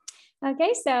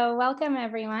Okay, so welcome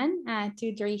everyone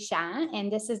to Drisha,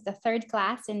 and this is the third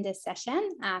class in this session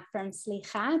from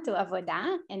Selicha to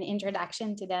Avodah, an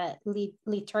introduction to the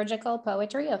liturgical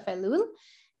poetry of Elul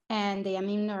and the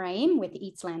Yamim Noraim with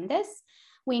Yitz.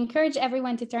 We encourage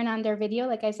everyone to turn on their video,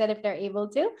 like I said, if they're able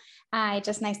to. It's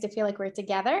just nice to feel like we're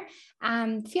together.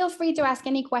 Feel free to ask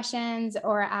any questions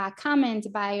or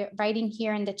comment by writing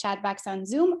here in the chat box on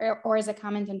Zoom or as a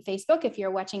comment on Facebook if you're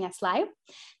watching us live.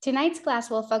 Tonight's class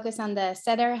will focus on the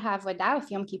Seder HaAvodah of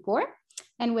Yom Kippur.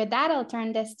 And with that, I'll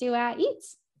turn this to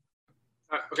Yitz.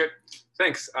 Okay,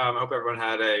 thanks. I hope everyone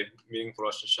had a meaningful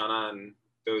Rosh Hashana, and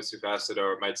those who fasted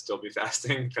or might still be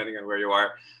fasting, depending on where you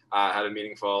are, had a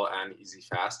meaningful and easy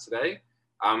fast today.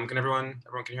 Can everyone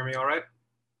can hear me all right?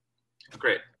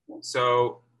 Great.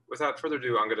 So without further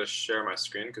ado, I'm going to share my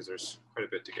screen because there's quite a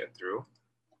bit to get through.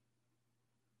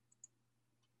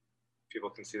 People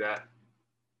can see that?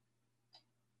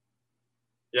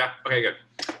 Yeah, okay,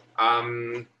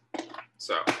 good.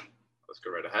 So let's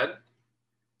go right ahead.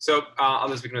 So I'll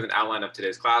just begin with an outline of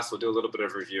today's class. We'll do a little bit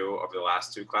of review of the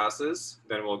last two classes.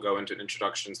 Then we'll go into an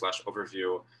introduction /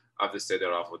 overview of the Seder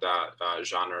Avodah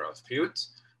genre of piyyut.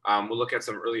 We'll look at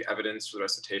some early evidence for the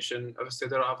recitation of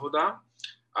Seder Avodah.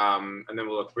 And then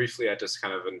we'll look briefly at just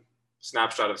kind of a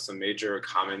snapshot of some major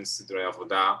common Seder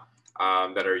Avodah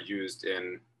that are used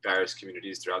in various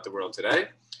communities throughout the world today.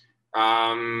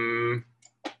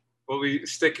 We'll be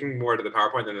sticking more to the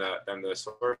PowerPoint than the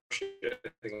source sheet. I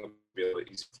think it'll be a little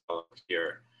easy to follow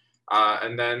here.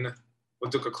 And then we'll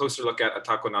take a closer look at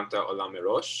atoned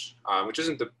Rosh, which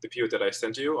isn't the piyyut that I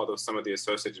sent you, although some of the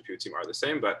associated piyyutim are the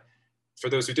same. But for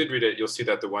those who did read it, you'll see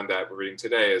that the one that we're reading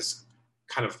today is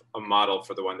kind of a model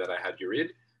for the one that I had you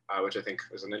read, which I think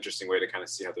is an interesting way to kind of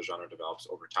see how the genre develops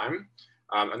over time.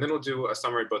 And then we'll do a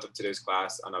summary both of today's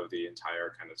class and of the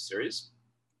entire kind of series.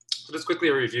 So just quickly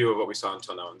a review of what we saw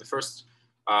until now. In the first,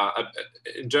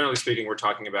 generally speaking,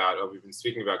 we've been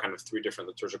speaking about kind of three different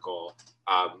liturgical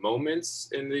moments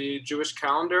in the Jewish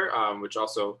calendar, which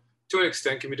also to an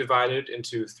extent can be divided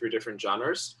into three different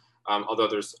genres, although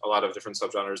there's a lot of different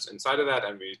subgenres inside of that.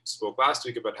 And we spoke last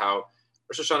week about how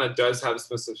Rosh Hashana does have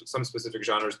some specific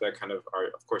genres that kind of are,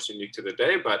 of course, unique to the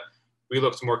day, but we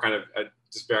looked more kind of at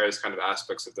just various kind of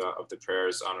aspects of the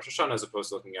prayers on Rosh Hashana as opposed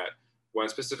to looking at one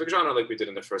specific genre like we did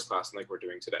in the first class and like we're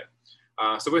doing today.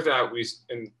 So with that,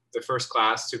 in the first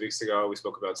class 2 weeks ago, we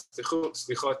spoke about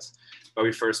selichot, but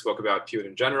we first spoke about piyyut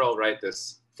in general, right?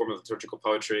 This form of liturgical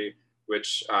poetry,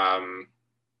 which kind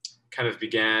of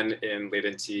began in late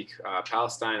antique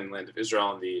Palestine and land of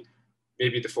Israel in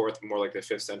maybe the 4th, more like the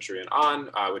 5th century and on,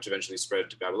 which eventually spread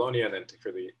to Babylonia and then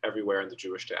particularly everywhere in the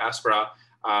Jewish diaspora,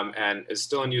 and is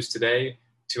still in use today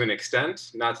to an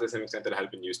extent, not to the same extent that it had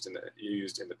been used in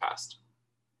the past.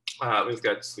 We looked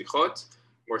at selichot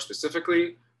more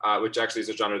specifically, which actually is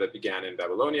a genre that began in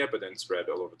Babylonia, but then spread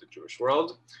all over the Jewish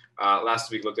world.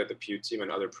 Last week, looked at the piyyutim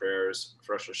and other prayers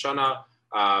for Rosh Hashana.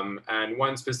 And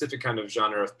one specific kind of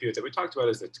genre of piyyut that we talked about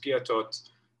is the tkiyatot,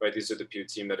 right? These are the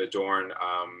piyyutim that adorn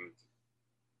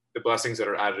the blessings that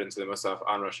are added into the Musaf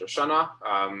on Rosh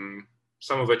Hashana.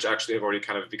 Some of which actually have already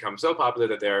kind of become so popular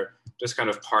that they're just kind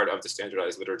of part of the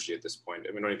standardized liturgy at this point.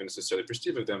 And we don't even necessarily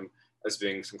perceive of them as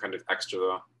being some kind of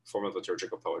extra form of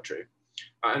liturgical poetry.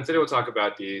 And today we'll talk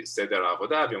about the Seder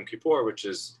Avodah of Yom Kippur, which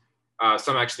is,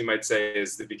 some actually might say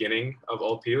is the beginning of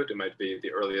all piyyut. It might be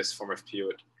the earliest form of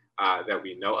piyyut that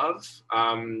we know of.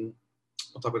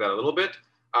 We'll talk about that a little bit,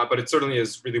 but it certainly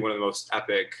is really one of the most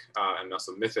epic and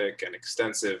also mythic and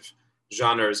extensive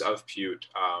genres of piyyut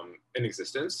in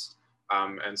existence.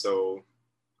 And so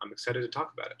I'm excited to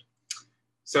talk about it.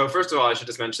 So first of all, I should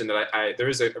just mention that there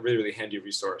is a really, really handy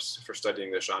resource for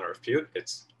studying this genre of piyyut.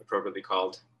 It's appropriately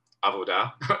called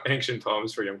Avodah, Ancient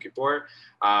Poems for Yom Kippur,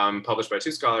 published by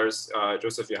two scholars.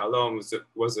 Joseph Yahalom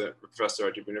was a professor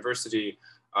at Hebrew University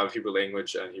of Hebrew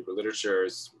language and Hebrew literature,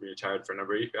 has been retired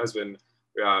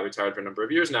for a number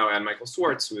of years now, and Michael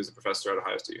Swartz, who is a professor at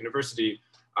Ohio State University,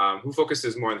 who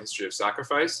focuses more on the history of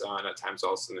sacrifice and at times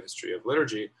also in the history of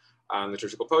liturgy.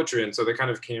 Liturgical poetry. And so they kind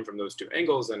of came from those two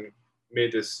angles and made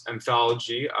this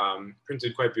anthology,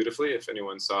 printed quite beautifully. If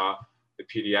anyone saw the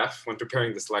PDF when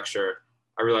preparing this lecture,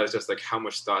 I realized just like how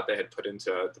much thought they had put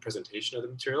into the presentation of the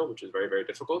material, which is very, very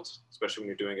difficult, especially when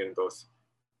you're doing it in both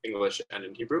English and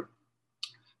in Hebrew.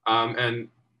 And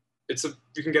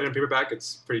you can get it in paperback.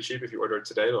 It's pretty cheap. If you order it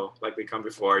today, it'll likely come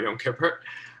before Yom Kippur.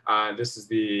 This is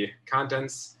the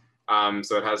contents.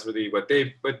 So it has really what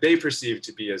they perceive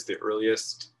to be as the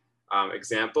earliest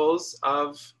examples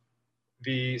of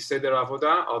the Seder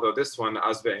Avodah, although this one,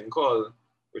 Az Ve'en Kol,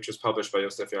 which was published by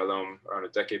Yosef Yahalom around a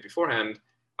decade beforehand,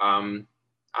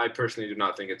 I personally do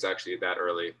not think it's actually that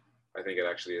early. I think it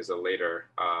actually is a later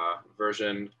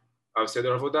version of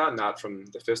Seder Avodah, not from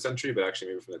the 5th century, but actually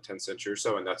maybe from the 10th century or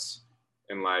so. And that's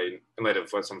in light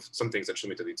of what some things that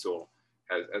Shlomit Litzul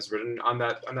has written on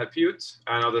that piyyut.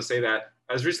 And I'll just say that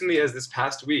as recently as this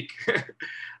past week,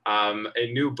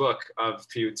 a new book of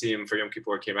piyyutim for Yom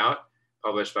Kippur came out,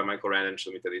 published by Michael Rand and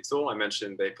Shlomit Litzul. I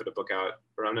mentioned they put a book out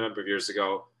around a number of years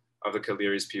ago of the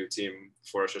Kaliri's piyyutim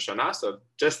for Rosh Hashana. So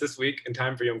just this week, in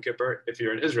time for Yom Kippur, if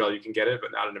you're in Israel, you can get it,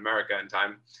 but not in America in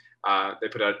time. They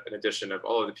put out an edition of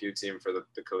all of the piyyutim for the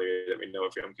Kaliri that we know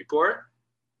of Yom Kippur,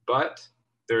 but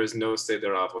there is no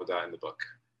Seder Avodah in the book.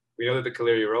 We know that the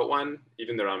Kaliri wrote one,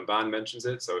 even the Ramban mentions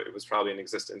it, so it was probably in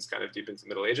existence kind of deep into the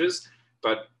Middle Ages,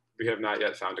 but we have not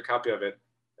yet found a copy of it.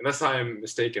 Unless I am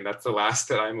mistaken, that's the last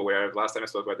that I'm aware of. Last time I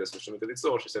spoke about this with Shlomit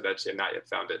Litzul, she said that she had not yet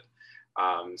found it.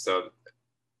 So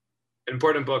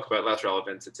important book, but less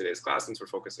relevant to today's class since we're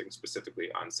focusing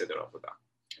specifically on Seder Avodah.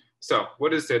 So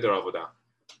what is Seder Avodah?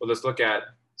 Well, let's look at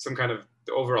some kind of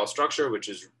the overall structure, which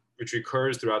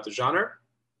recurs throughout the genre,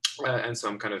 and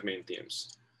some kind of main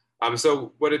themes.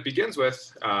 So what it begins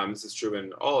with, this is true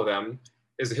in all of them,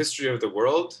 is the history of the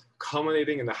world,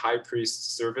 culminating in the high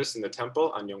priest's service in the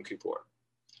temple on Yom Kippur.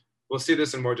 We'll see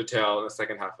this in more detail in the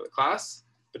second half of the class,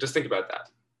 but just think about that.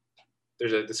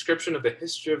 There's a description of the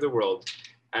history of the world,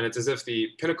 and it's as if the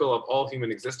pinnacle of all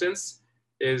human existence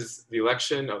is the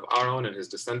election of Aaron and his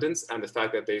descendants and the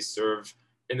fact that they serve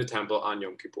in the temple on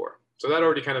Yom Kippur. So that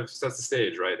already kind of sets the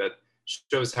stage, right? That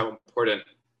shows how important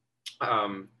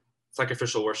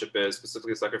sacrificial worship is,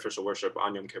 specifically sacrificial worship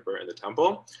on Yom Kippur in the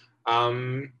temple.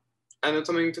 And it's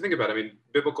something to think about. I mean,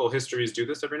 biblical histories do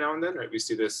this every now and then, right? We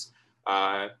see this,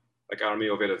 like Arami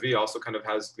Oved also kind of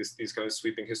has these kind of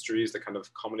sweeping histories that kind of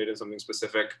culminate in something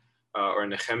specific. Or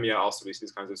Nehemiah also, we see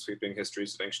these kinds of sweeping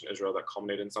histories of ancient Israel that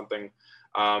culminate in something.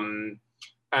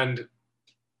 And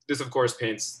this, of course,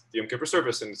 paints the Yom Kippur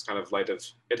service in this kind of light of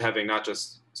it having not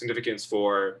just significance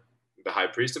for the high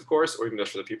priest, of course, or even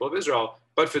just for the people of Israel,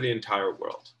 but for the entire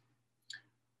world.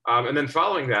 And then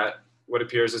following that, what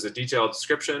appears is a detailed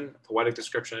description, a poetic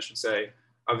description, I should say,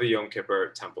 of the Yom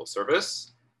Kippur temple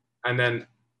service. And then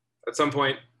at some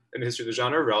point in the history of the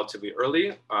genre, relatively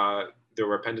early, there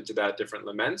were appended to that different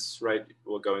laments, right?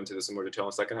 We'll go into this in more detail in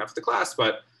the second half of the class,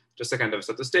 but just to kind of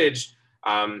set the stage,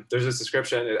 there's this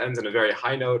description. It ends on a very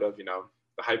high note of, the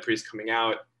high priest coming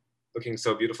out, looking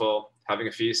so beautiful, having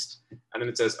a feast. And then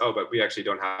it says, oh, but we actually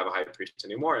don't have a high priest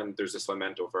anymore. And there's this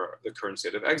lament over the current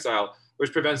state of exile,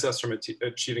 which prevents us from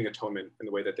achieving atonement in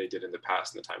the way that they did in the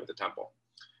past in the time of the temple.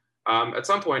 At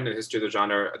some point in the history of the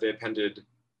genre, they appended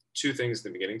two things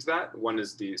in the beginning to that. One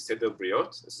is the Seder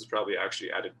Briot. This is probably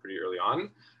actually added pretty early on.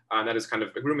 And that is kind of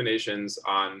ruminations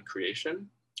on creation,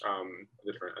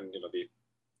 the different, and the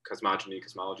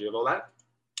cosmology of all that.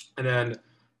 And then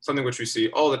something which we see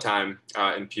all the time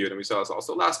in piyyutim, and we saw this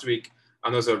also last week,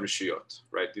 and those are rishiyot,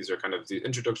 right? These are kind of the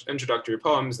introductory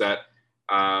poems that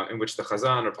in which the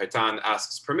chazan or paitan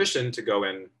asks permission to go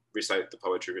and recite the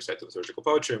liturgical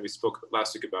poetry. And we spoke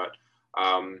last week about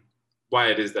why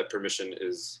it is that permission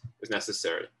is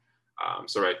necessary.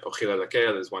 So right, ochila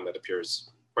lakel is one that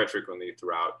appears quite frequently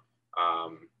throughout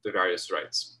the various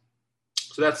rites.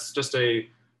 So that's just a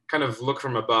kind of look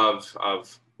from above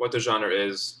of what the genre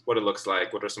is, what it looks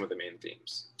like, what are some of the main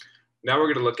themes. Now we're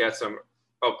going to look at some,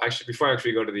 before I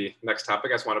actually go to the next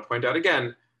topic, I just want to point out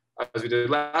again, as we did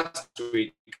last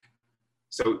week,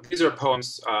 so these are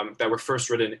poems that were first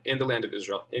written in the land of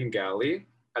Israel, in Galilee.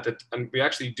 And we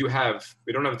actually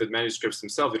we don't have the manuscripts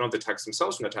themselves, we don't have the texts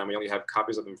themselves from that time, we only have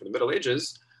copies of them from the Middle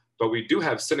Ages, but we do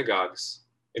have synagogues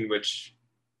in which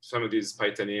some of these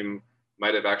paitanim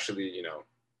might have actually,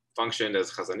 functioned as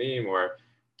chazanim, or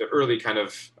the early kind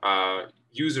of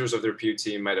users of their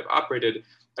piyyutim might have operated.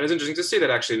 And it's interesting to see that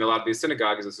actually in a lot of these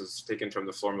synagogues, this is taken from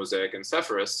the floor mosaic and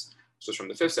Sepphoris, which is from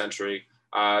the 5th century,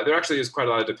 there actually is quite a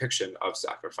lot of depiction of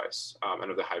sacrifice and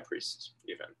of the high priest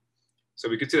even. So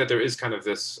we could see that there is kind of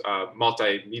this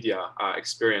multimedia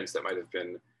experience that might have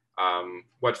been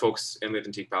what folks in late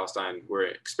antique Palestine were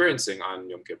experiencing on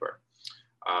Yom Kippur.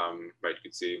 Right, you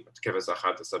could see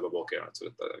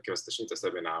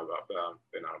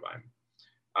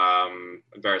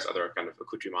and various other kind of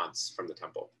accoutrements from the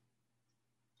temple.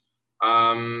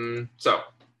 So,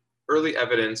 early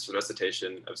evidence for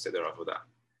recitation of Seder Avodah.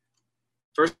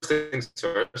 First things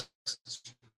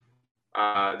first,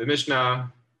 the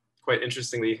Mishnah, quite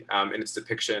interestingly, in its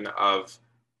depiction of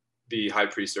the high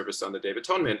priest service on the Day of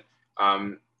Atonement,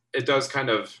 it does kind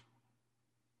of,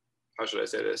 how should I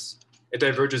say this? It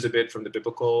diverges a bit from the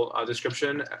biblical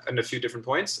description in a few different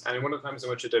points. And one of the times in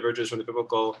which it diverges from the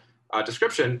biblical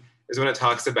description is when it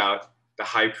talks about the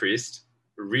high priest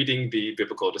reading the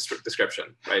biblical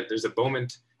description, right? There's a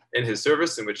moment in his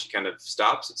service in which he kind of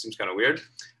stops. It seems kind of weird.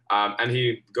 And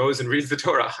he goes and reads the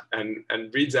Torah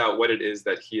and reads out what it is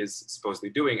that he is supposedly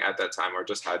doing at that time or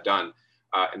just had done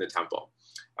in the temple.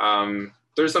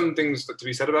 There's some things to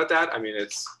be said about that. I mean,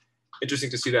 it's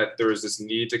interesting to see that there is this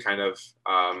need to kind of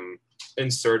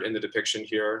insert in the depiction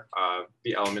here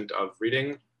the element of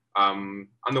reading. On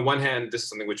the one hand, this is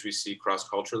something which we see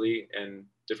cross-culturally in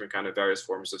different kind of various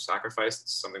forms of sacrifice.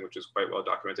 It's something which is quite well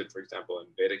documented, for example, in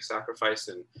Vedic sacrifice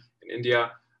in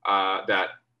India, that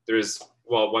there is,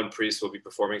 well, one priest will be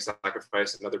performing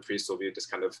sacrifice, another priest will be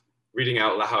just kind of reading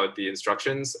out loud the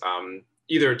instructions,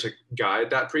 either to guide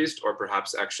that priest or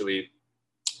perhaps actually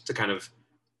to kind of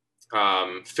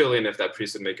fill in if that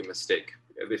priest would make a mistake.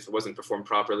 If it wasn't performed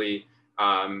properly,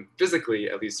 physically,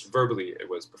 at least verbally, it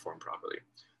was performed properly.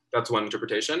 That's one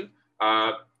interpretation.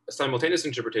 A simultaneous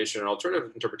interpretation, an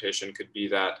alternative interpretation could be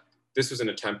that this was an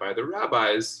attempt by the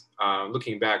rabbis,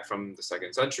 looking back from the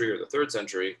 2nd century or the 3rd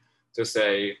century, to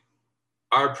say,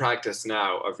 our practice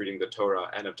now of reading the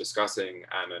Torah and of discussing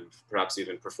and perhaps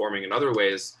even performing in other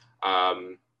ways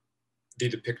the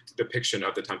depiction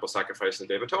of the temple sacrifice and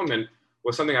the Day of Atonement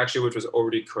was something actually which was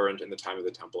already current in the time of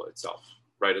the temple itself,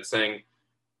 right? It's saying,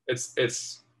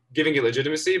 it's giving it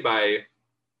legitimacy by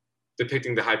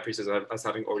depicting the high priest as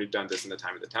having already done this in the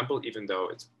time of the temple, even though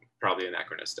it's probably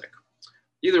anachronistic.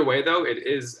 Either way, though, it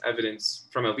is evidence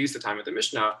from at least the time of the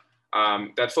Mishnah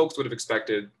that folks would have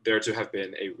expected there to have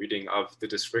been a reading of the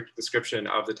description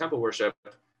of the temple worship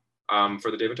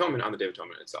for the Day of Atonement on the Day of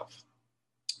Atonement itself.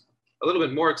 A little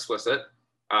bit more explicit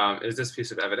is this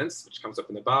piece of evidence, which comes up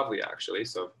in the Bavli, actually,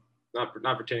 so not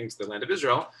pertaining to the land of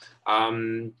Israel.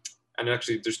 And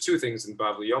actually, there's two things in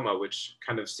Bavli Yoma which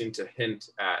kind of seem to hint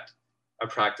at a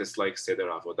practice like Seder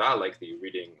Avodah, like the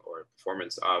reading or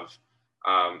performance of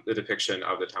the depiction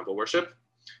of the temple worship.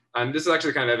 And this is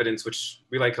actually the kind of evidence which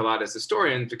we like a lot as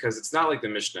historians, because it's not like the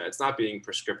Mishnah. It's not being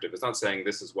prescriptive. It's not saying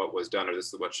this is what was done or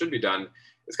this is what should be done.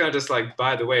 It's kind of just like,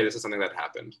 by the way, this is something that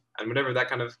happened. And whenever that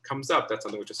kind of comes up, that's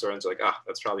something which historians are like,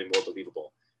 that's probably more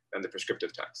believable than the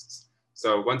prescriptive texts.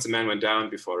 So once a man went down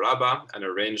before Rabbah and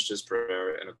arranged his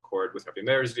prayer in accord with Rabbi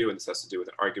Meir's view, and this has to do with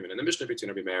an argument in the Mishnah between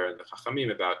Rabbi Meir and the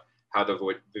Chachamim about how the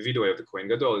Vidui of the Kohen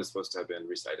Gadol is supposed to have been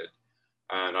recited.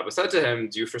 And Rabbah said to him,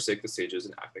 do you forsake the sages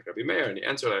and act like Rabbi Meir? And he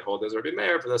answered, I hold as Rabbi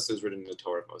Meir, for this is written in the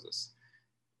Torah of Moses.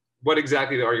 What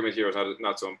exactly the argument here is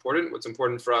not so important. What's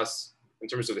important for us in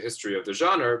terms of the history of the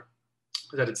genre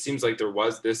is that it seems like there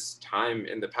was this time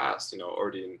in the past,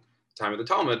 already in the time of the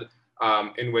Talmud,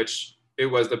 in which it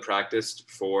was the practice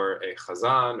for a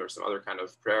chazan or some other kind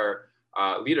of prayer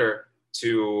leader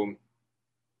to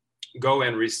go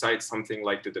and recite something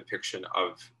like the depiction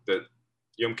of the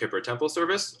Yom Kippur temple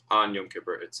service on Yom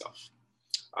Kippur itself.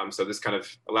 So this kind of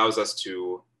allows us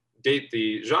to date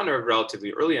the genre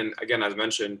relatively early. And again, as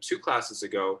mentioned 2 classes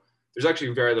ago, there's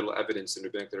actually very little evidence in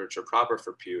rabbinic literature proper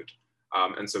for piyyut.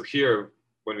 And so here,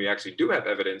 when we actually do have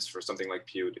evidence for something like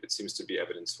piyyut, it seems to be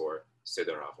evidence for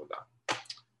Seder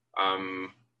Avodah.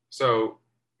 So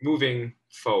moving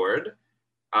forward,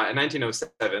 in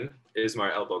 1907,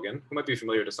 Ismar Elbogen, who might be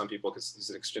familiar to some people because he's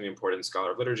an extremely important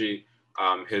scholar of liturgy,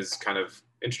 his kind of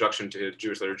introduction to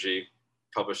Jewish liturgy,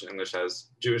 published in English as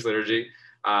Jewish Liturgy,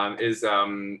 is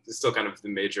still kind of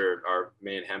our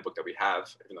main handbook that we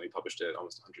have, even though he published it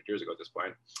almost 100 years ago at this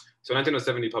point. So in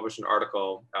 1907, he published an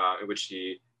article in which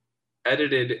he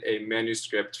edited a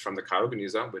manuscript from the Cairo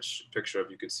Geniza, which picture of,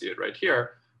 you could see it right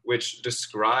here, which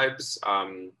describes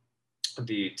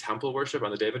the temple worship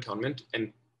on the Day of Atonement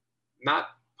in not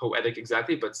poetic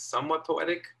exactly, but somewhat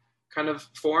poetic kind of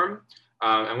form.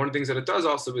 And one of the things that it does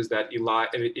also is that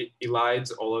it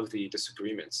elides all of the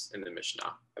disagreements in the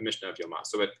Mishnah, a Mishnah of Yoma.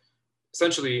 So it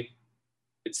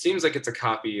seems like it's a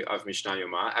copy of Mishnah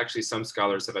Yoma. Actually, some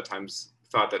scholars have at times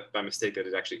thought that by mistake that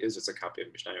it actually is just a copy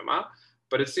of Mishnah Yoma.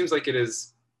 But it seems like it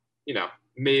is,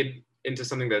 made into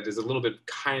something that is a little bit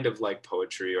kind of like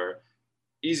poetry or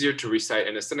easier to recite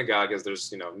in a synagogue, as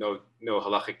there's, no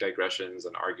halachic digressions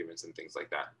and arguments and things like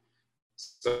that.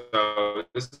 So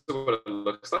this is what it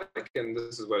looks like, and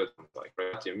this is what it looks like.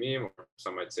 Right? Yamim, or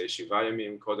some might say Shiva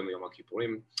Yamim, Kodem Yom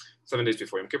Kippurim, 7 days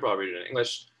before Yom Kippur. I'll read it in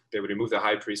English. They would remove the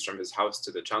high priest from his house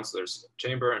to the chancellor's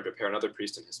chamber and prepare another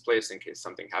priest in his place in case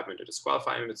something happened to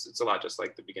disqualify him. It's a lot just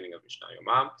like the beginning of Mishnah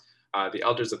Yoma. The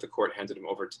elders of the court handed him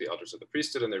over to the elders of the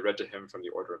priesthood, and they read to him from the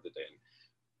order of the day.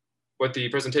 What the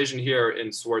presentation here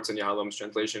in Swartz and Yahalom's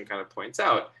translation kind of points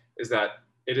out is that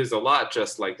it is a lot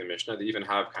just like the Mishnah. They even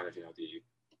have kind of,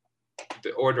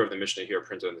 the order of the Mishnah here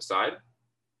printed on the side.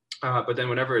 But then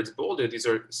whenever it's bolded, these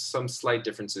are some slight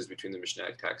differences between the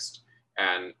Mishnah text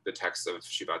and the text of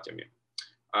Shivat Yamim.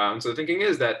 So the thinking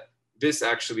is that this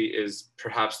actually is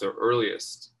perhaps the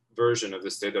earliest version of the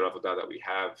Seder Avodah that we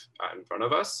have in front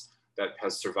of us that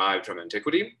has survived from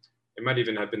antiquity. It might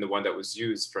even have been the one that was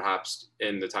used perhaps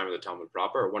in the time of the Talmud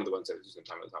proper, or one of the ones that was used in the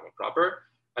time of the Talmud proper.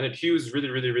 And it hews really,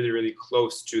 really, really, really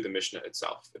close to the Mishnah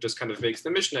itself. It just kind of makes the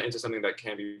Mishnah into something that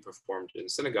can be performed in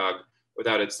synagogue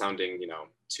without it sounding,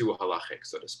 too halachic,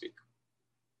 so to speak.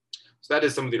 So that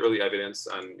is some of the early evidence,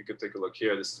 and you could take a look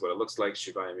here. This is what it looks like.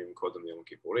 Shiva Yamim Kodem Yom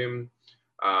Kippurim.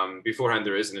 Beforehand,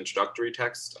 there is an introductory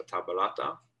text, a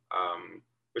tabarata,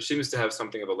 which seems to have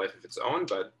something of a life of its own,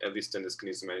 but at least in this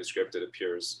Knesset manuscript, it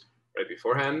appears right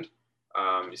beforehand.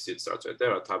 You see it starts right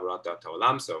there, a tabarata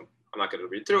ta'olam. So I'm not going to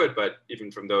read through it, but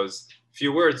even from those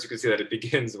few words, you can see that it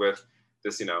begins with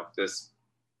this, this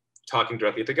talking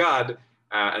directly to God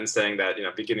and saying that,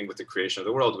 beginning with the creation of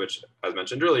the world, which, as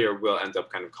mentioned earlier, will end up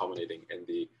kind of culminating in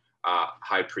the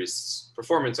high priest's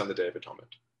performance on the Day of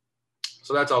Atonement.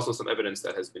 So that's also some evidence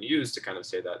that has been used to kind of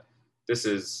say that this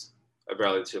is a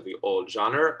relatively old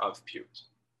genre of piyyutim.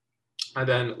 And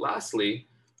then lastly,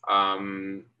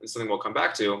 and something we'll come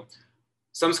back to,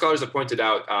 some scholars have pointed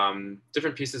out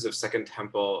different pieces of Second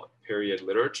Temple period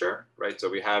literature, right? So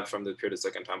we have from the period of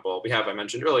Second Temple, I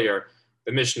mentioned earlier,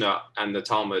 the Mishnah and the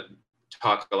Talmud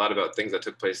talk a lot about things that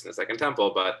took place in the Second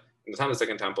Temple, but in the time of the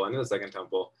Second Temple and in the Second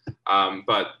Temple,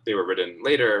 but they were written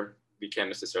later. We can't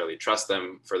necessarily trust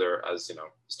them further as,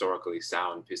 historically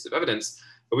sound piece of evidence,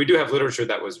 but we do have literature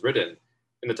that was written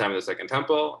in the time of the Second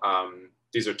Temple.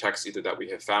 These are texts either that we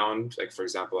have found, like for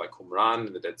example, like Qumran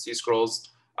in the Dead Sea Scrolls,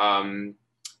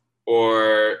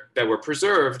 or that were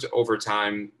preserved over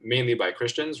time, mainly by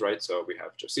Christians, right? So we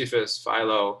have Josephus,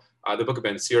 Philo, the book of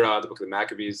Ben Sira, the book of the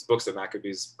Maccabees, books of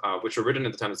Maccabees, which were written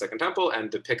at the time of the Second Temple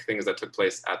and depict things that took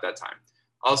place at that time.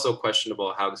 Also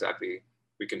questionable how exactly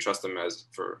we can trust them as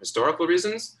for historical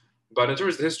reasons, but in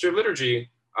terms of the history of liturgy,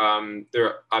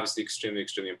 they're obviously extremely,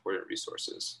 extremely important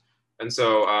resources. And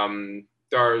so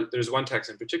there's one text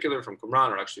in particular from Qumran,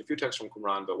 or actually a few texts from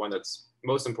Qumran, but one that's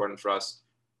most important for us,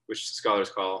 which scholars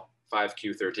call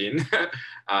 5Q13,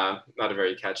 not a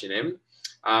very catchy name,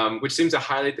 which seems to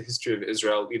highlight the history of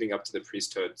Israel leading up to the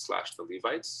priesthood / the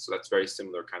Levites. So that's very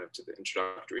similar kind of to the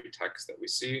introductory text that we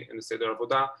see in the Seder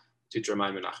Avodah. Teacher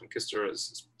Maim Menachem Kister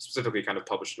has specifically kind of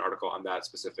published an article on that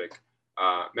specific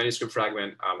manuscript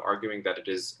fragment, arguing that it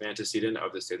is an antecedent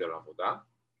of the Seder Avodah,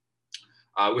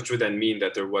 which would then mean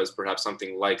that there was perhaps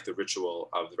something like the ritual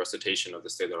of the recitation of the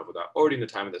Seder Avodah already in the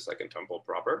time of the Second Temple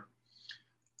proper.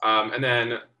 And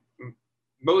then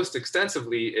most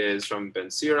extensively is from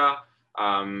Ben Sira,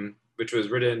 which was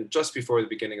written just before the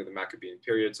beginning of the Maccabean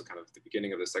period, so kind of the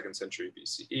beginning of the 2nd century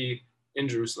BCE, in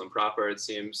Jerusalem proper, it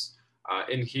seems,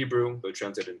 in Hebrew, but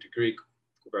translated into Greek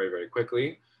very, very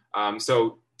quickly.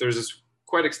 So there's this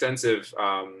quite extensive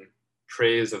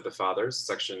praise of the fathers,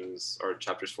 sections or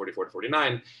chapters 44 to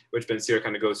 49, which Ben Sira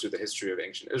kind of goes through the history of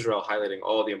ancient Israel, highlighting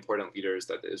all the important leaders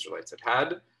that the Israelites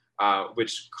had,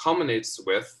 which culminates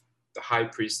with the high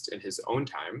priest in his own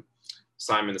time,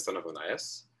 Simon the son of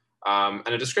Onias, and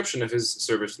a description of his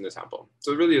service in the temple.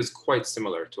 So it really is quite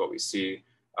similar to what we see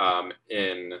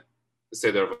in the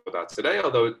Seder Avodah today,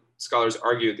 although scholars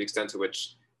argue the extent to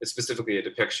which it's specifically a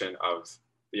depiction of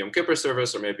the Yom Kippur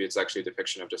service, or maybe it's actually a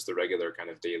depiction of just the regular kind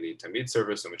of daily Tamid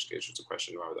service, in which case it's a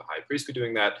question why would the high priest be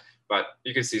doing that. But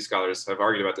you can see scholars have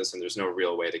argued about this, and there's no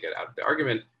real way to get out of the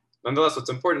argument. Nonetheless, what's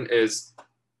important is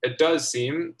it does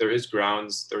seem there's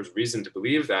reason to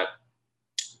believe that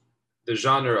the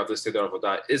genre of the Seder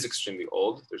Avodah is extremely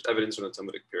old. There's evidence from the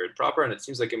Talmudic period proper, and it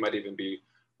seems like it might even be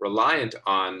reliant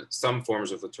on some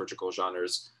forms of liturgical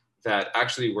genres that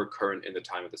actually were current in the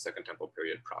time of the Second Temple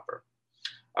period proper.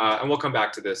 And we'll come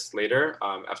back to this later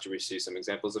after we see some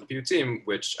examples of piyyutim,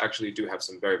 which actually do have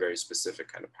some very, very specific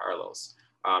kind of parallels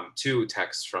to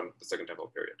texts from the Second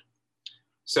Temple period.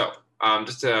 So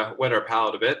just to whet our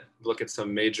palate a bit, look at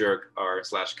some major or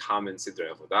 / common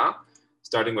Sidrei Avodah,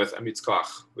 starting with Amitz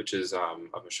Koach, which is of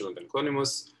Meshulam ben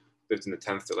Clonimus, lived in the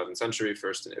 10th to 11th century,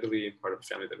 first in Italy, part of a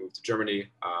family that moved to Germany,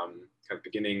 kind of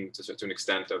beginning to an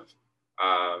extent of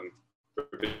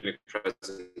rabbinic presence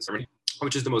in Germany,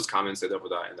 which is the most common Seder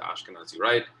Avodah in the Ashkenazi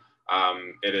rite.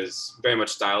 It is very much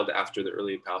styled after the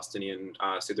early Palestinian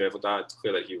Seder Avodah. It's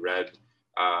clear that he read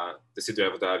the Seder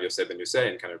Avodah of Yosef ben Yosef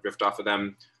and kind of riffed off of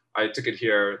them. I took it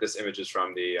here. This image is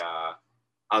from the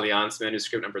Alliance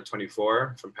manuscript number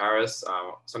 24 from Paris,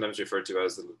 sometimes referred to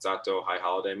as the Luzzatto High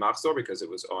Holiday Machzor because it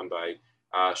was owned by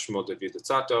Shmuel David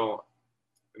Luzzatto,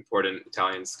 important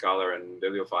Italian scholar and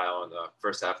bibliophile in the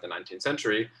first half of the 19th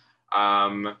century.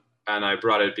 And I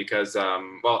brought it because,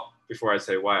 well, before I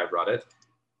say why I brought it,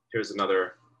 here's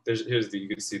another, you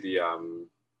can see the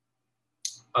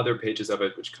other pages of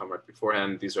it which come right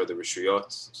beforehand. These are the reshuyot.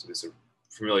 So these are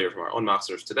familiar from our own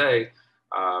machzors today.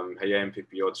 Hayem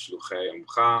piyyut shluchei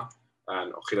amcha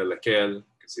and ochila lekel. You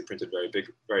can see printed very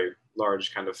big, very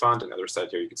large kind of font. And the other side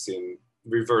here you can see in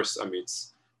reverse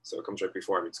amitz. So it comes right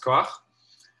before amitz koach.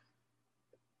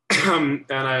 And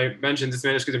I mentioned this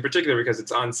manuscript in particular because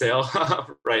it's on sale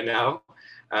right now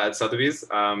at Sotheby's.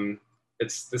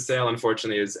 The sale,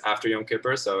 unfortunately, is after Yom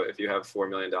Kippur. So if you have $4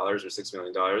 million or $6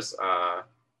 million,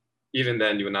 even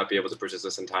then you would not be able to purchase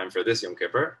this in time for this Yom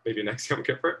Kippur, maybe next Yom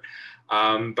Kippur.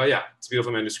 But yeah, it's a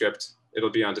beautiful manuscript. It'll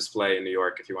be on display in New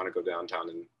York if you want to go downtown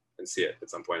and see it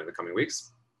at some point in the coming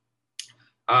weeks.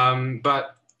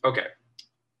 But okay,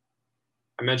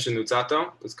 I mentioned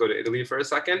Nuzzato. Let's go to Italy for a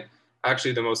second.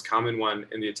 Actually, the most common one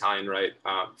in the Italian rite,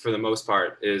 for the most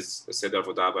part, is the Seder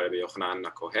Avodah by Rabbi Yochanan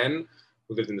HaKohen,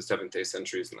 who lived in the 7th, 8th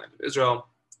centuries in the land of Israel.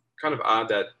 Kind of odd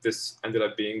that this ended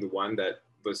up being the one that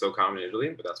was so common in Italy,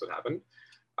 but that's what happened.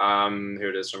 Here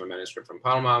it is from a manuscript from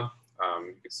Parma.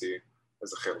 You can see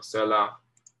Ezechiel Sela.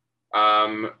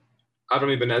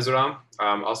 Avram ibn Ezra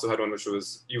also had one which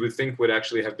was, you would think would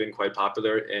actually have been quite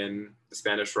popular in the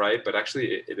Spanish Rite, but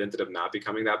actually it ended up not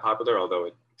becoming that popular, although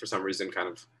it, for some reason, kind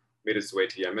of made its way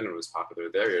to Yemen and was popular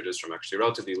there. Here it is from actually a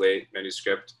relatively late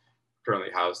manuscript, currently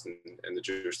housed in the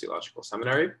Jewish Theological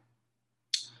Seminary.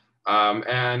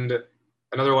 And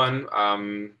another one,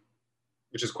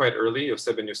 which is quite early,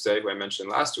 Yosef ben Yosef, who I mentioned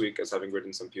last week as having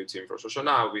written some piyyutim for Rosh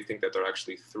Hashana. We think that there are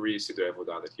actually 3 Sidrei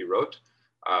Avodah that he wrote.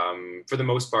 For the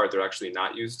most part, they're actually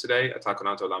not used today.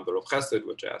 Atoned Olam B'Rov Chesed,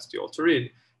 which I asked you all to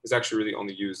read, is actually really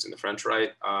only used in the French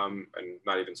Rite, and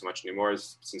not even so much anymore,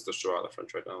 since the Shoah, the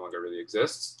French Rite no longer really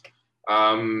exists.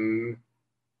 Although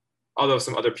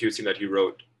some other piyyutim that he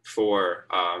wrote for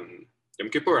Yom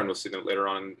Kippur, and we'll see them later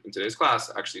on in today's class,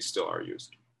 actually still are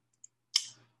used.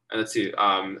 And let's see,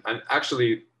 and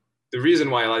actually, the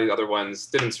reason why a lot of the other ones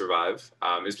didn't survive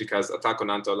is because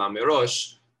atoned Olam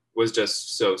Rosh was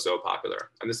just so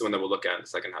popular. And this is one that we'll look at in the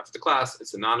second half of the class.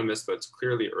 It's anonymous, but it's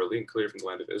clearly early and clear from the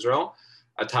land of Israel.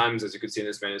 At times, as you can see in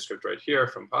this manuscript right here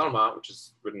from Palma, which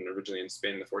is written originally in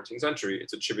Spain in the 14th century,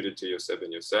 it's attributed to Yosef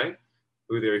ben Yosef,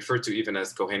 who they refer to even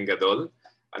as Kohen Gadol.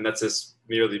 And that's just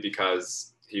merely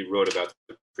because he wrote about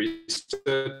the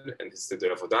priesthood and his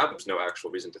Siddur Avodah. There's no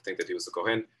actual reason to think that he was a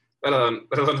Kohen, let alone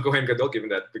Kohen Gadol, given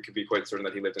that we could be quite certain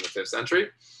that he lived in the 5th century.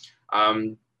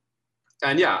 And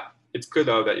yeah, it's clear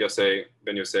though that Yosef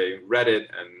ben Yosef read it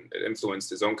and it influenced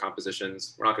his own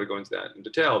compositions. We're not going to go into that in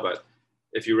detail, but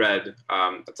if you read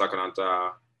atoned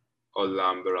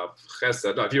Olam B'Rov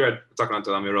Chesed, no, if you read atoned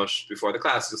Olam Rosh before the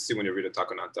class, you'll see when you read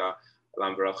atoned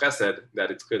Olam B'Rov Chesed that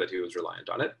it's clear that he was reliant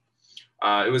on it.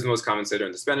 It was the most common seder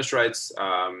in the Spanish rites.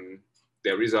 The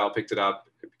Arizal picked it up.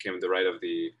 It became the rite of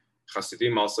the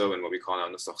Hasidim also, and what we call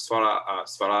now Nusach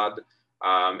Sfarad.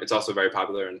 It's also very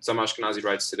popular in some Ashkenazi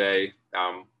rites today,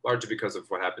 largely because of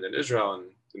what happened in Israel and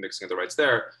the mixing of the rites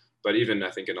there. But even I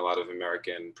think in a lot of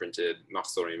American printed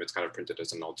machzorim, it's kind of printed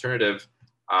as an alternative.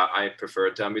 I prefer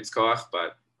it to amitz koach,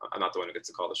 but I'm not the one who gets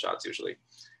to call the shots usually.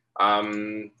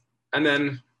 And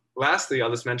then lastly,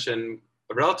 I'll just mention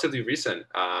a relatively recent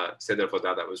Seder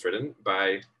Avodah that was written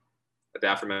by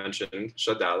the aforementioned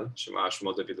Shadal,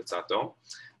 Shmuel David Lutzato.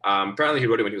 Apparently he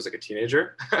wrote it when he was like a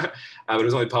teenager, but it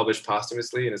was only published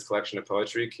posthumously in his collection of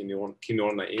poetry,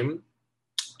 Kinur Naim,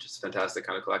 which is a fantastic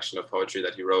kind of collection of poetry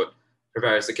that he wrote for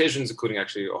various occasions, including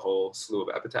actually a whole slew of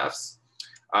epitaphs.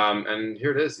 And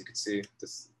here it is. You can see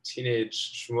this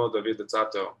teenage Shmuel David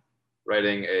Lutzato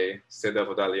writing a Seder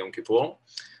Avodah Yom Kippur.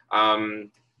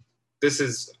 This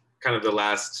is kind of the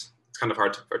last, it's kind of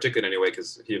hard to articulate anyway,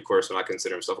 because he, of course, will not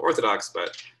consider himself Orthodox,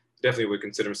 but definitely would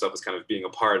consider himself as kind of being a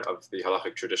part of the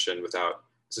halachic tradition without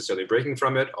necessarily breaking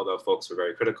from it, although folks were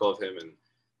very critical of him and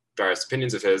various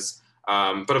opinions of his.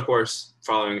 But of course,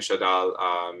 following Shadal,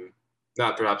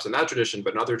 not perhaps in that tradition,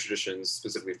 but in other traditions,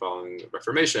 specifically following the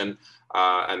Reformation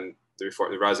and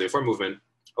the rise of the Reform movement,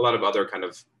 a lot of other kind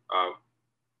of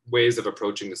ways of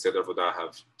approaching the Seder Avodah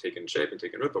have taken shape and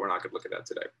taken root, but we're not going to look at that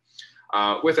today.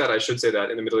 With that, I should say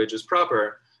that in the Middle Ages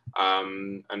proper,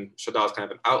 and Shadal is kind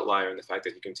of an outlier in the fact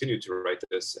that he continued to write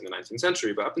this in the 19th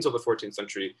century, but up until the 14th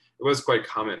century, it was quite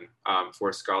common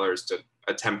for scholars to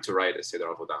attempt to write a Seder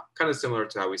Avodah, kind of similar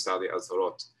to how we saw the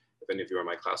Azharot, if any of you were in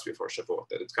my class before Shavuot,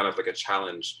 that it's kind of like a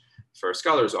challenge for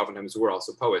scholars, oftentimes who are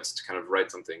also poets, to kind of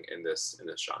write something in this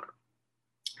genre.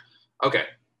 Okay,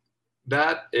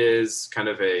 that is kind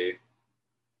of a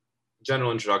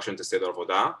general introduction to Seder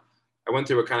Avodah. I went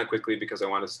through it kind of quickly because I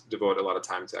want to devote a lot of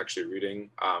time to actually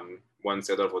reading one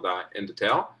Seder Avodah in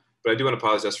detail, but I do want to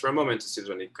pause just for a moment to see if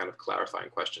there's any kind of clarifying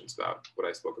questions about what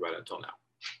I spoke about until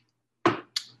now.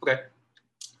 Okay,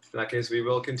 In that case, we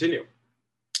will continue.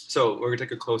 So we're going to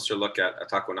take a closer look at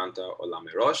atoned olam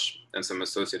Rosh and some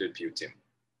associated piyyutim.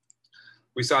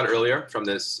 We saw it earlier from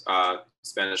this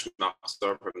Spanish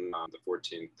machzor from the end of the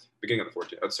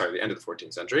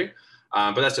 14th century.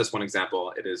 But that's just one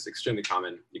example. It is extremely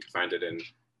common. You can find it in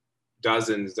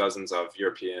dozens of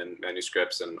European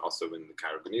manuscripts and also in the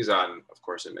Cairo Geniza and of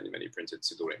course in many printed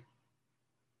sidurim.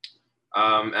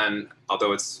 And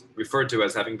although it's referred to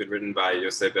as having been written by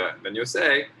Yosef ben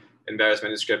Yosei, in various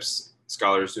manuscripts,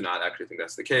 scholars do not actually think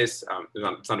that's the case.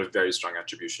 It's not a very strong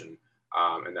attribution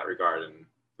in that regard, and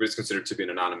it is considered to be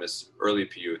an anonymous early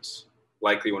piyyut,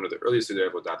 likely one of the earliest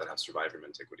Avodah that have survived from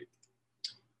antiquity.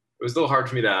 It was a little hard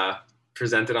for me to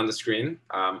present it on the screen.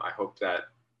 I hope that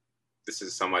this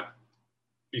is somewhat,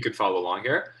 you could follow along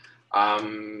here.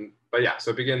 But yeah,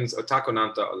 so it begins,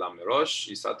 atoned olam Rosh,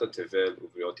 yisata tevel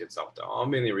uvriot yetzarta. I'll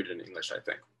mainly read it in English, I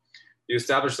think. You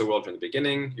established the world from the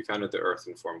beginning. You founded the earth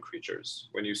and formed creatures.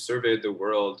 When you surveyed the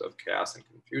world of chaos and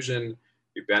confusion,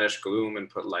 you banished gloom and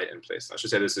put light in place. I should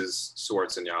say this is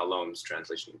Swartz and Yahalom's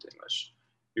translation into English.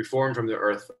 You formed from the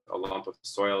earth a lump of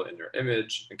soil in your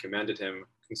image and commanded him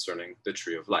concerning the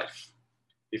tree of life.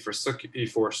 He forsook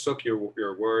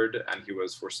your word, and he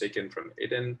was forsaken from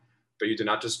Eden, but you did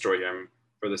not destroy him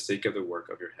for the sake of the work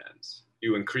of your hands.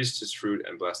 You increased his fruit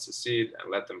and blessed his seed,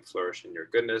 and let them flourish in your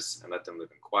goodness, and let them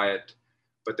live in quiet.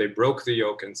 But they broke the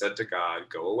yoke and said to God,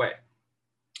 go away.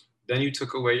 Then you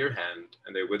took away your hand,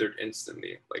 and they withered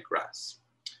instantly like grass.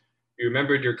 You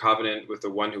remembered your covenant with the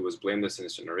one who was blameless in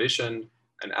his generation,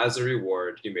 and as a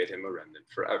reward, you made him a remnant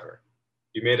forever.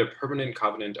 You made a permanent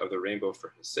covenant of the rainbow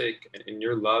for his sake, and in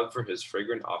your love for his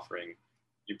fragrant offering,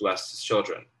 you blessed his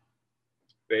children.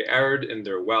 They erred in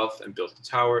their wealth and built a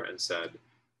tower and said,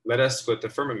 let us split the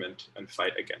firmament and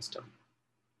fight against him.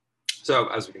 So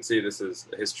as we can see, this is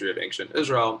the history of ancient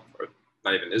Israel, or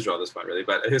not even Israel at this point really,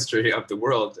 but a history of the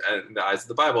world in the eyes of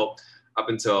the Bible up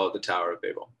until the Tower of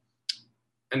Babel.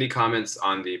 Any comments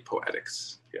on the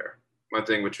poetics here? One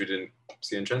thing which we didn't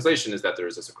see in translation is that there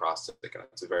is this acrostic, and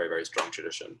it's a very strong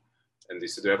tradition in the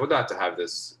Siddur Avodah to have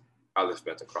this aleph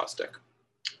bet acrostic.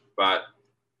 But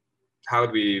how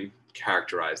would we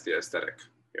characterize the aesthetic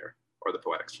here, or the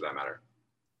poetics for that matter?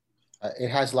 It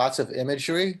has lots of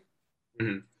imagery.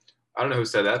 Mm-hmm. I don't know who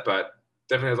said that, but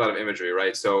definitely has a lot of imagery,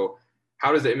 right? So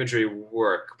how does the imagery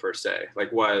work per se?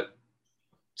 Like what,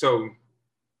 so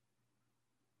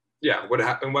yeah,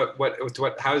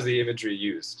 how is the imagery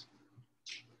used?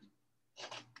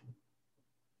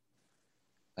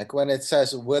 Like when it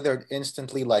says withered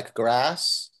instantly like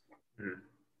grass.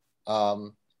 Mm-hmm.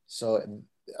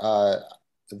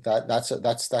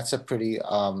 That's a pretty,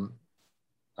 I'm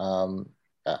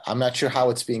not sure how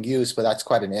it's being used, but that's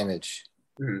quite an image.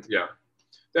 Mm-hmm. Yeah,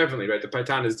 definitely, right? The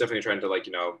Paitan is definitely trying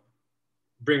to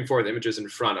bring forth images in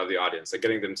front of the audience, like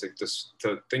getting them to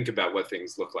think about what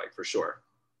things look like for sure.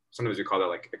 Sometimes we call that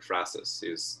like ekphrasis,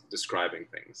 is describing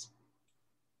things.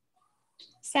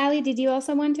 Sally, did you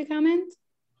also want to comment?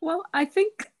 Well, I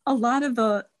think a lot of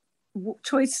the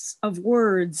choice of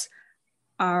words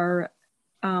are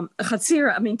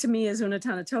chatzira. I mean, to me is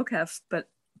unatana tokef, but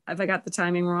have I got the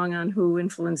timing wrong on who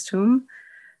influenced whom?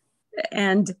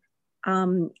 And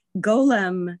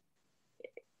golem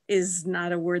is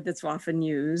not a word that's often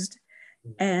used.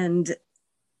 And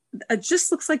it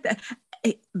just looks like that.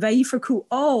 Vayifaku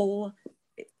ol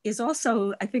is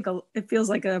also, I think, it feels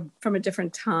like from a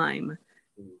different time.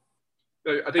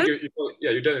 I think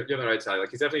you're definitely on the right side. Like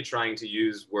he's definitely trying to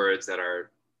use words that are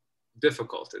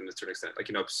difficult in a certain extent, like,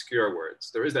 obscure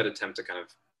words. There is that attempt to kind of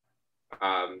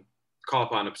call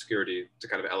upon obscurity to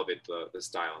kind of elevate the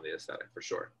style and the aesthetic for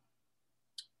sure.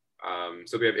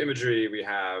 So we have imagery, we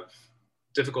have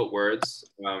difficult words.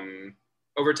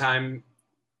 Over time,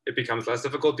 it becomes less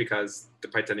difficult because the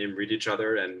Paitanim read each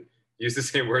other and use the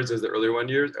same words as the earlier one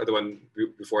used, or the one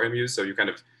before him used. So you kind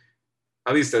of,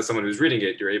 at least as someone who's reading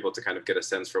it, you're able to kind of get a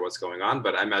sense for what's going on.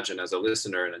 But I imagine as a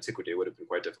listener in antiquity, it would have been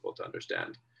quite difficult to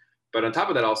understand. But on top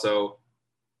of that, also,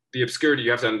 the obscurity,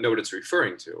 you have to know what it's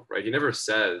referring to, right? He never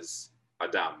says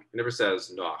Adam. He never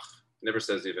says Noach. He never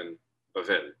says even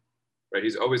Bavel, right?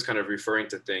 He's always kind of referring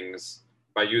to things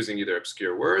by using either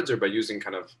obscure words or by using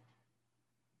kind of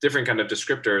different kind of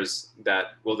descriptors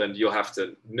that, well, then you'll have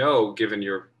to know, given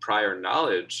your prior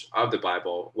knowledge of the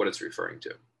Bible, what it's referring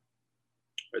to.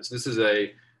 Right? So this is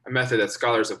a method that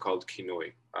scholars have called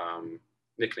kinui,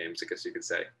 nicknames, I guess you could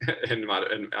say, in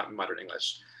modern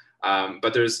English.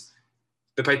 But there's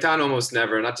the Paitan almost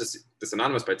never, not just this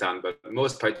anonymous Paitan, but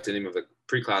most Paitanim of the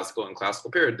pre-classical and classical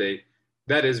period,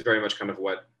 that is very much kind of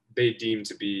what they deem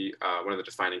to be one of the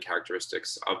defining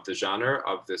characteristics of the genre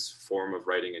of this form of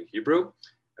writing in Hebrew.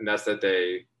 And that's that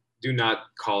they do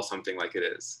not call something like it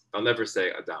is. They'll never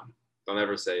say Adam. They'll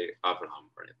never say Abraham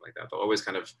or anything like that. They'll always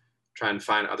kind of try and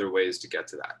find other ways to get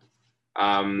to that.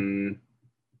 It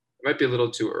might be a little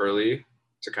too early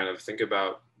to kind of think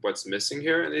about what's missing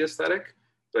here in the aesthetic,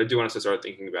 but I do want us to start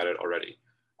thinking about it already,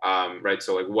 right?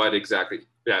 So like what exactly,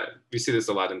 yeah, we see this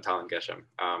a lot in Tal and Geshem.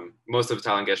 Most of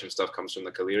Tal and Geshem stuff comes from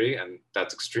the Kaliri, and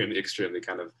that's extremely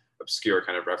kind of obscure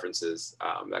kind of references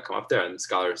that come up there, and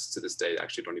scholars to this day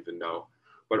actually don't even know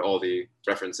what all the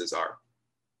references are.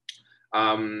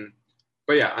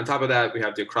 But yeah, on top of that, we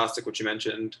have the acrostic, which you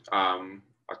mentioned,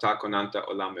 Ata konanta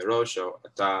olam merosh, or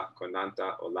Ata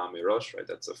konanta olam merosh, right?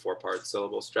 That's a 4-part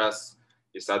syllable stress.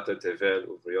 Yisata tevel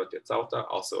uvriot yetzalta,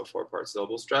 also a 4-part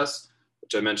syllable stress,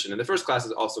 which I mentioned in the first class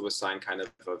is also a sign kind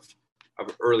of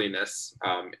earliness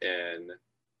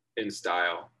in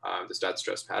style, the stat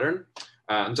stress pattern.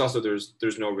 And also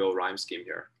there's no real rhyme scheme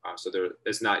here. So there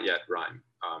is not yet rhyme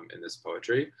in this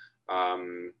poetry,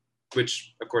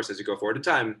 which of course, as you go forward in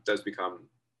time, does become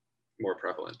more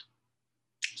prevalent.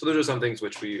 So those are some things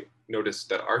which we noticed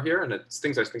that are here, and it's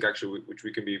things I think actually which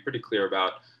we can be pretty clear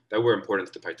about that were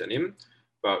important to the piyyutim.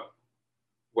 But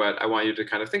what I want you to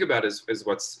kind of think about is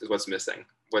what's missing,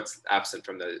 what's absent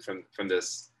from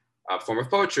this form of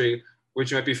poetry,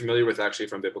 which you might be familiar with actually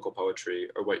from biblical poetry,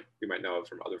 or what you might know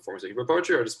from other forms of Hebrew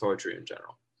poetry, or just poetry in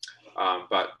general.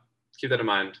 But keep that in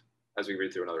mind as we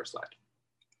read through another slide.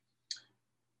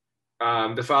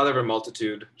 The father of a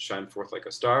multitude shined forth like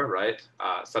a star, right?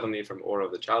 Suddenly from Ur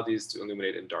of the Chaldees to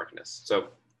illuminate in darkness. So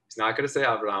he's not going to say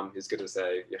Abraham, he's going to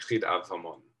say Yechid Av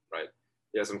Hamon, right?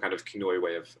 He has some kind of kinoi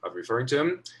way of referring to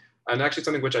him. And actually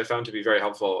something which I found to be very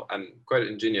helpful and quite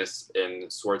ingenious in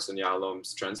Swartz and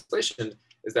Yahalom's translation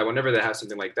is that whenever they have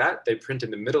something like that, they print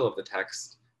in the middle of the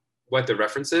text what the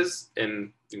reference is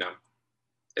in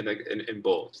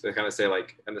bold. So they kind of say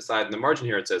like, on the side in the margin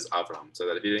here, it says Avraham, so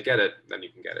that if you didn't get it, then you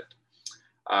can get it.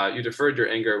 You deferred your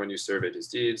anger when you surveyed his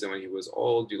deeds, and when he was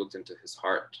old, you looked into his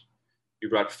heart. You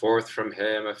brought forth from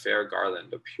him a fair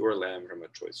garland, a pure lamb from a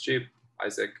choice sheep,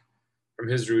 Isaac. From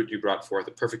his root, you brought forth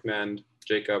a perfect man,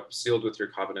 Jacob, sealed with your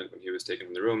covenant when he was taken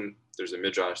from the womb. There's a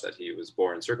midrash that he was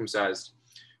born circumcised.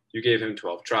 You gave him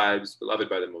 12 tribes, beloved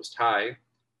by the Most High.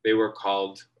 They were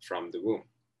called from the womb.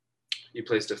 You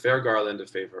placed a fair garland of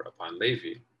favor upon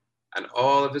Levi, and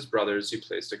all of his brothers you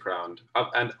placed a crown,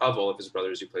 and of all of his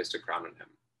brothers you placed a crown on him.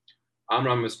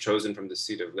 Amram was chosen from the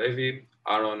seed of Levi.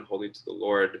 Aaron, holy to the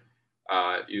Lord,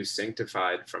 you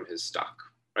sanctified from his stock.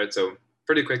 Right, so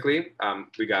pretty quickly,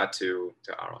 we got to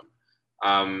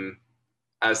Aaron.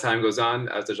 As time goes on,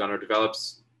 as the genre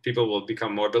develops, people will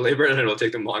become more belabored and it'll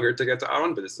take them longer to get to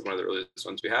Aaron, but this is one of the earliest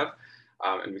ones we have,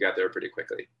 and we got there pretty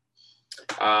quickly.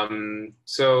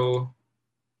 So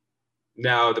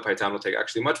now the piyyutim will take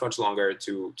actually much longer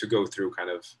to go through kind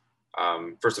of,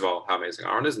 first of all, how amazing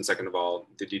Aaron is, and second of all,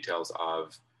 the details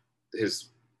of his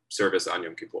service on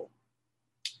Yom Kippur.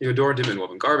 You adorned him in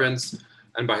woven garments,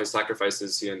 and by his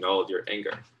sacrifices he annulled your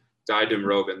anger. Dyed him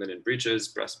robe and linen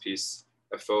breeches, breastpiece,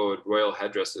 ephod, royal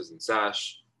headdresses and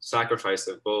sash, sacrifice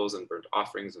of bulls and burnt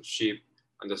offerings of sheep,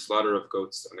 and the slaughter of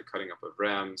goats and the cutting up of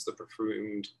rams, the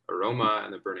perfumed aroma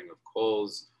and the burning of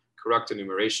coals, correct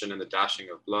enumeration and the dashing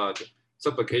of blood,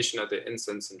 supplication at the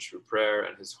incense and true prayer,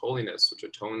 and his holiness which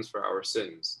atones for our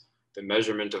sins, the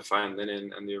measurement of fine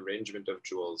linen and the arrangement of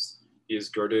jewels. He is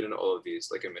girded in all of these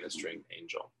like a ministering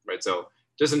angel, right? So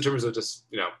just in terms of just,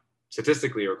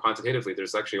 statistically or quantitatively,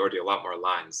 there's actually already a lot more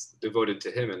lines devoted to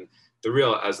him. And the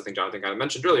real, as I think Jonathan kind of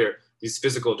mentioned earlier, these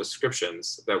physical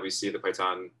descriptions that we see the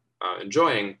piyyutim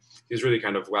enjoying, he's really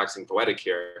kind of waxing poetic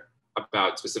here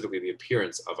about specifically the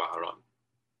appearance of Aharon.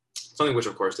 Something which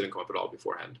of course didn't come up at all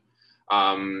beforehand.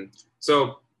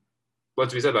 So what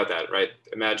to be said about that, right?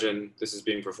 Imagine this is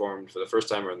being performed for the first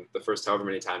time or the first however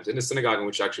many times in a synagogue in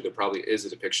which actually there probably is a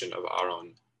depiction of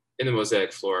Aaron in the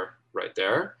mosaic floor right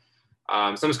there.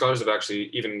 Some scholars have actually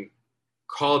even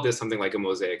called this something like a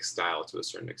mosaic style to a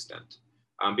certain extent,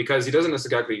 because he doesn't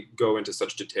necessarily go into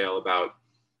such detail about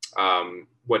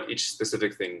what each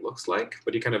specific thing looks like,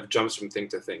 but he kind of jumps from thing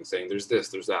to thing, saying there's this,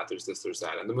 there's that, there's this, there's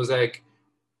that. And the mosaic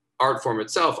art form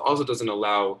itself also doesn't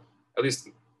allow, at least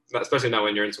especially now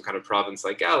when you're in some kind of province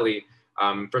like Galilee,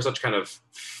 for such kind of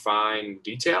fine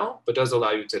detail, but does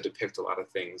allow you to depict a lot of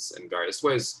things in various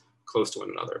ways close to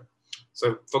one another.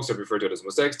 So folks have referred to it as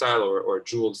mosaic style or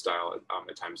jeweled style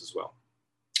at times as well.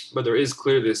 But there is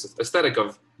clearly this aesthetic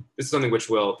of this is something which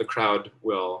the crowd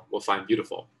will find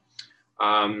beautiful.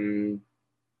 And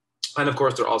of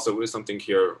course, there also is something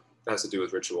here that has to do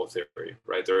with ritual theory,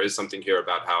 right? There is something here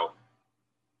about how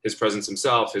his presence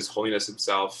himself, his holiness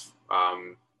himself,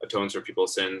 atones for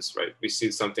people's sins, right? We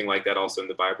see something like that also in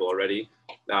the Bible already,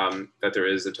 that there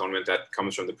is atonement that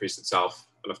comes from the priest itself,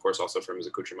 and of course also from his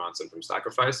accoutrements and from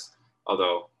sacrifice,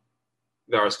 although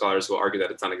there are scholars who will argue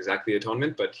that it's not exactly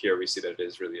atonement, but here we see that it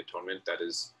is really atonement. That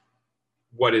is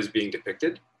what is being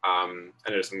depicted, and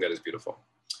it is something that is beautiful.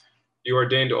 You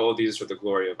ordained all these for the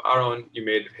glory of Aaron. You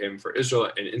made him for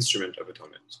Israel an instrument of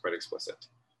atonement. It's quite explicit.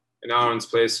 In Aaron's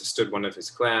place stood one of his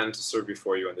clan to serve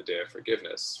before you on the day of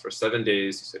forgiveness. For 7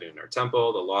 days you stood in our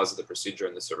temple, the laws of the procedure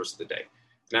and the service of the day.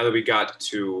 Now that we got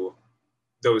to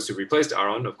those who replaced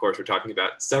Aaron, of course, we're talking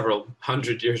about several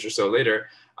hundred years or so later,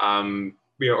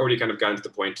 we are already kind of gotten to the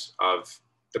point of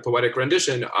the poetic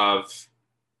rendition of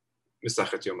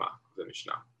Mesachet Yoma, the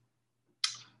Mishnah.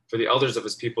 For the elders of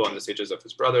his people and the sages of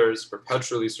his brothers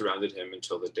perpetually surrounded him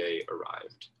until the day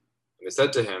arrived. And they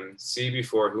said to him, see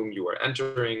before whom you are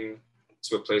entering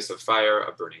to a place of fire,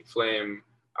 a burning flame.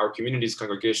 Our community's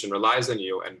congregation relies on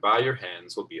you, and by your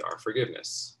hands will be our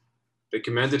forgiveness. They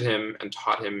commanded him and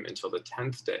taught him until the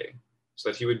 10th day, so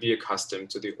that he would be accustomed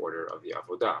to the order of the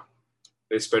Avodah.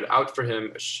 They spread out for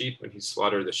him a sheet when he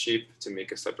slaughtered the sheep to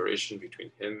make a separation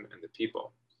between him and the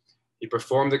people. He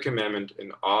performed the commandment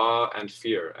in awe and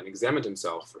fear and examined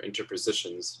himself for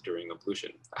interpositions during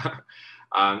ablution.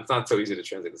 It's not so easy to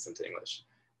translate this into English.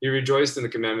 He rejoiced in the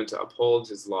commandment to uphold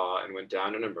his law and went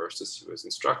down and immersed as he was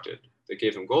instructed. They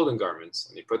gave him golden garments,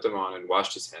 and he put them on and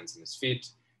washed his hands and his feet.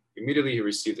 Immediately he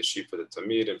received the sheep for the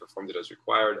tamid and performed it as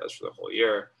required, as for the whole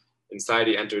year. Inside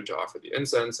he entered to offer the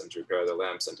incense and to prepare the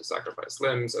lamps and to sacrifice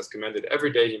limbs. As commanded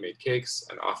every day he made cakes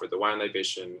and offered the wine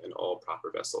libation in all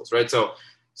proper vessels, right? So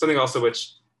something also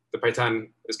which the Paitan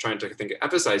is trying to, I think,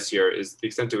 emphasize here is the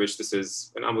extent to which this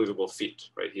is an unbelievable feat,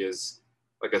 right? He is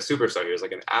like a superstar. He is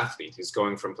like an athlete. He's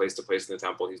going from place to place in the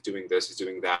temple. He's doing this, he's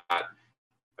doing that.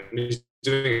 And he's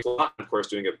doing it a lot, of course,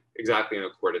 doing it exactly in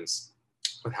accordance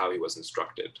with how he was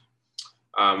instructed.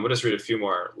 We'll just read a few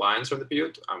more lines from the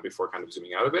piyyut before kind of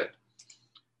zooming out a bit.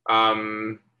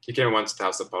 He came once to the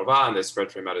house of Parva, and they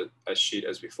spread for him out a sheet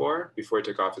as before. Before he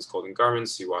took off his golden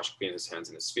garments, he washed clean his hands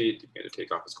and his feet. He began to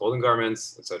take off his golden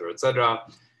garments, etc., etc.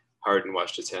 Hardened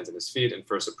washed his hands and his feet, and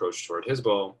first approached toward his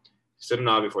bowl. He stood in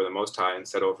awe before the Most High and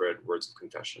said over it words of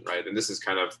confession, right? And this is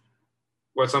kind of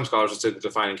what some scholars would say the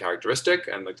defining characteristic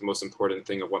and like the most important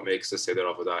thing of what makes a Seder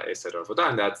Avodah a Seder Avodah,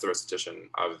 and that's the recitation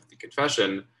of the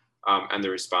confession and the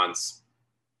response,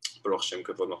 Baruch Shem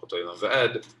Kavod Malchuto Olam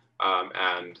Va'ed,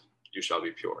 and you shall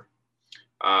be pure.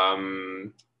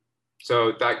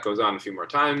 So that goes on a few more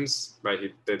times,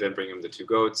 right? They then bring him the 2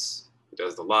 goats. He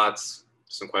does the lots.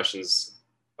 Some questions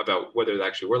about whether there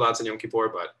actually were lots in Yom Kippur,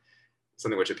 but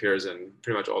something which appears in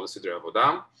pretty much all the Seder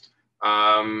Avodah.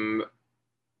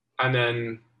 And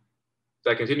then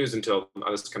that continues until,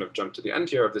 I'll just kind of jump to the end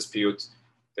here of this piyyut.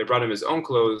 They brought him his own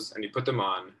clothes and he put them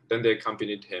on. Then they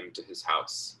accompanied him to his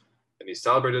house. And he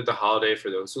celebrated the holiday for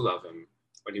those who love him.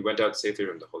 When he went out safely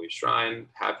from the holy shrine,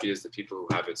 happy is the people who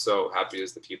have it so, happy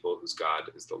is the people whose God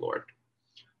is the Lord.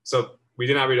 So we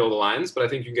did not read all the lines, but I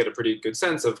think you can get a pretty good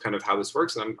sense of kind of how this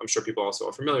works. And I'm sure people also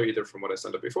are familiar either from what I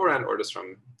sent up beforehand or just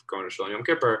from going to Shul Yom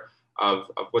Kippur of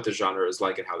what the genre is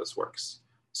like and how this works.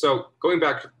 So going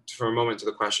back for a moment to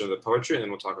the question of the poetry, and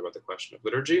then we'll talk about the question of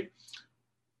liturgy.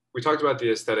 We talked about the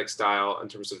aesthetic style in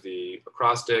terms of the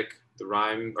acrostic, the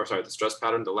rhyme, or sorry, the stress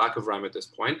pattern, the lack of rhyme at this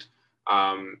point,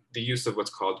 the use of what's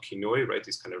called kinoi, right,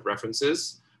 these kind of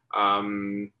references,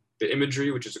 the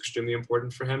imagery, which is extremely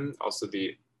important for him, also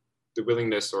the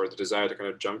willingness or the desire to kind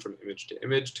of jump from image to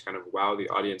image to kind of wow the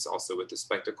audience also with the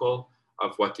spectacle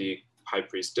of what the high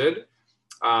priest did.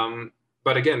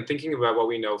 But again, thinking about what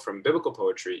we know from biblical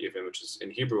poetry, even which is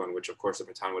in Hebrew, and which of course the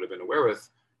Patan would have been aware with,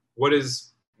 what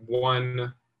is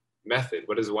one method,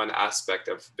 what is one aspect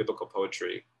of biblical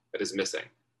poetry that is missing?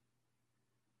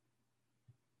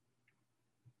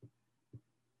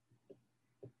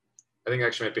 I think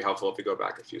actually might be helpful if we go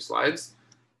back a few slides.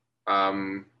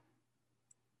 When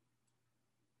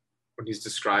he's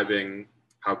describing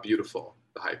how beautiful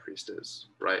the high priest is,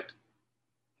 right?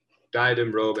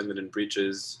 Diadem, robe, and linen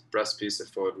breeches, breastpiece,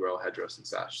 ephod, royal headdress, and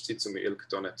sash. Tzitzu me'il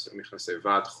ketonet, u'michnasei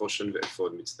vad, choshen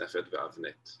ve'ephod mitznefet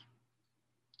ve'avnet.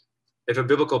 If a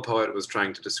biblical poet was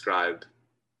trying to describe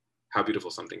how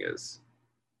beautiful something is,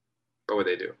 what would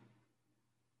they do?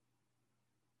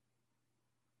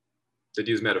 They'd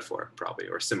use metaphor, probably,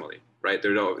 or simile, right?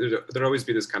 There'd always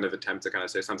be this kind of attempt to kind of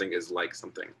say something is like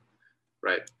something,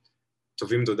 right?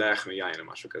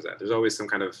 There's always some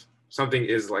kind of, something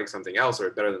is like something else or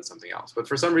better than something else. But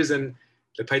for some reason,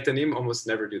 the Paitanim almost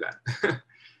never do that.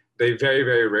 They very,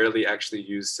 very rarely actually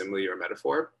use simile or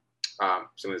metaphor.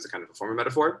 Simile is a kind of a form of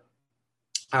metaphor,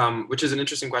 which is an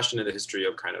interesting question in the history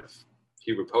of kind of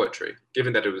Hebrew poetry,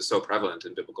 given that it was so prevalent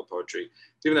in biblical poetry,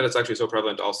 given that it's actually so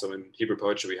prevalent also in Hebrew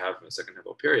poetry we have in the Second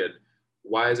Temple period.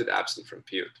 Why is it absent from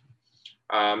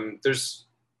piyyut? There's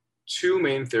two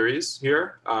main theories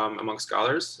here among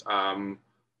scholars.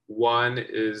 One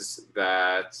is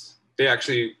that they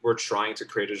actually were trying to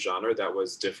create a genre that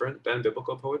was different than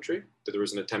biblical poetry, that there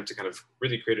was an attempt to kind of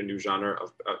really create a new genre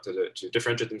to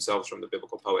differentiate themselves from the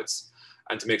biblical poets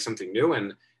and to make something new.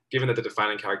 And given that the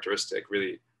defining characteristic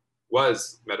really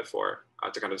was metaphor,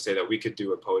 to kind of say that we could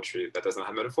do a poetry that doesn't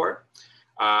have metaphor.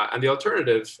 And the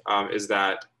alternative is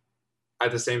that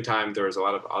at the same time, there is a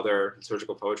lot of other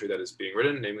liturgical poetry that is being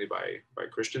written, namely by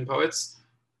Christian poets,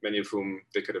 many of whom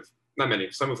they could have, not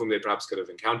many, some of whom they perhaps could have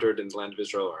encountered in the land of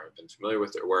Israel or have been familiar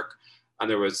with their work.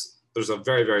 And there's a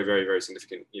very, very, very, very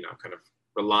significant, kind of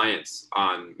reliance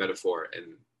on metaphor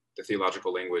in the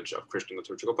theological language of Christian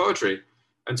liturgical poetry.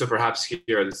 And so perhaps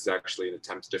here, this is actually an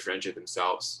attempt to differentiate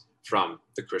themselves from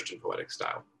the Christian poetic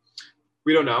style.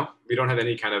 We don't know. We don't have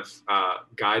any kind of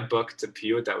guidebook to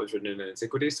piyyut that was written in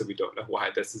antiquity, so we don't know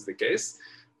why this is the case.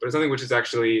 But it's something which is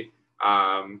actually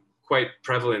quite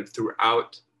prevalent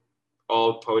throughout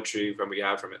all poetry we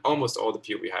have from almost all the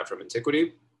piyyut we have from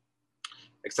antiquity,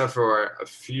 except for a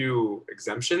few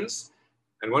exemptions.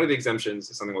 And one of the exemptions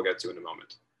is something we'll get to in a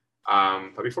moment.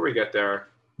 But before we get there,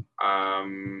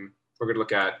 we're going to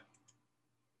look at,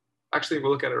 we'll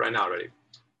look at it right now already.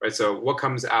 Right, so what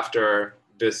comes after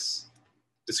this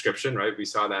description, right? We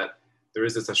saw that there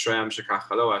is this Ashrayam Shekach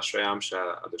Chalo, Ashrayam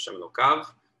She'ad Hashem Elokav.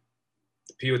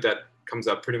 The piyyut that comes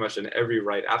up pretty much in every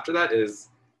rite after that is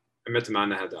Emet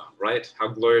Nahada, right? How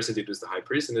glorious indeed was the high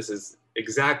priest. And this is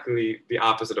exactly the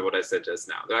opposite of what I said just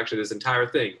now. Actually, this entire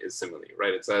thing is simile,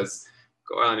 right? It says,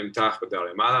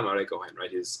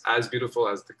 right? He's as beautiful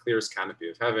as the clearest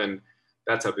canopy of heaven.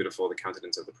 That's how beautiful the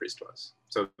countenance of the priest was.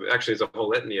 So actually there's a whole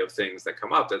litany of things that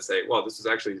come up that say, well, this is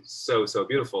actually so, so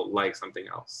beautiful, like something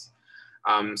else.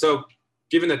 So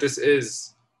given that this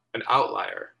is an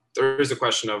outlier, there is a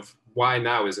question of why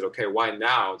now is it okay? Why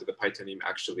now do the piyyutim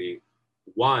actually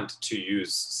want to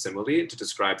use simile to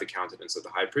describe the countenance of the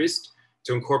high priest,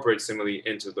 to incorporate simile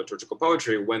into liturgical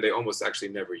poetry when they almost actually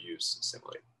never use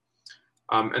simile?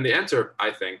 And the answer, I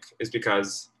think, is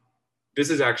because this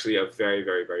is actually a very,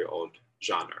 very, very old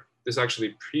genre. This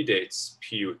actually predates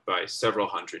piyyut by several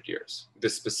hundred years,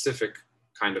 this specific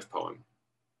kind of poem.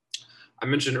 I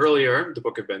mentioned earlier the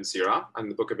book of Ben Sira,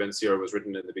 and the book of Ben Sira was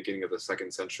written in the beginning of the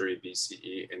 2nd century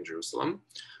BCE in Jerusalem.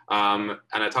 And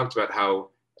I talked about how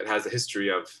it has a history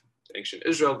of ancient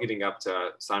Israel leading up to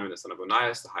Simon the son of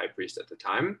Onias, the high priest at the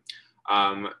time,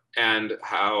 and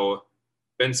how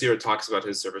Ben Sira talks about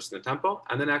his service in the temple,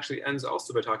 and then actually ends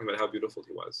also by talking about how beautiful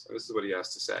he was. And this is what he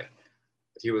has to say.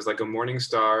 He was like a morning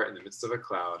star in the midst of a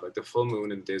cloud, like the full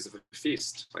moon in days of a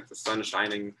feast, like the sun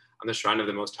shining on the shrine of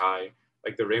the Most High,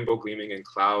 like the rainbow gleaming in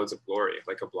clouds of glory,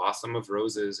 like a blossom of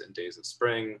roses in days of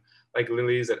spring, like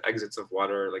lilies at exits of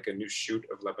water, like a new shoot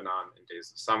of Lebanon in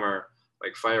days of summer,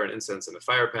 like fire and incense in a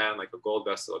fire pan, like a gold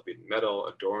vessel of beaten metal,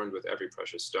 adorned with every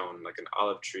precious stone, like an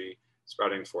olive tree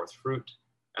sprouting forth fruit,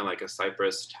 and like a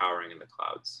cypress towering in the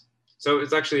clouds. So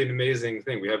it's actually an amazing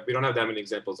thing. We don't have that many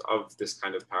examples of this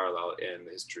kind of parallel in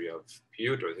the history of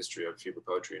piyyut or the history of Hebrew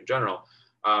poetry in general.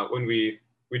 When we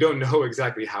don't know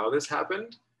exactly how this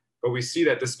happened, but we see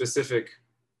that this specific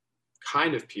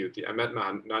kind of piyyut, the Emet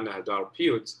Nahadar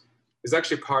piyyut, is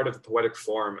actually part of a poetic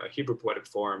form, a Hebrew poetic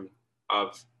form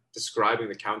of describing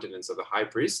the countenance of the high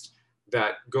priest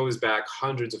that goes back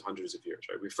hundreds of years.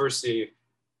 Right? We first see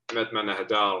Emet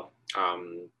Nahadar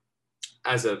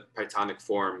as a piyyutonic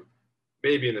form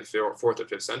maybe in the 4th or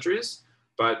 5th centuries,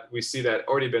 but we see that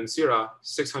already Ben Sira,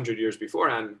 600 years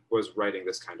beforehand, was writing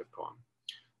this kind of poem.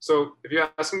 So if you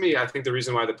ask me, I think the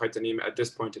reason why the piyyutim at this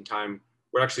point in time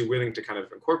were actually willing to kind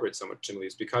of incorporate so much simile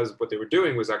is because what they were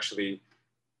doing was actually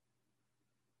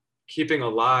keeping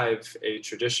alive a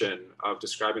tradition of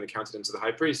describing the countenance of the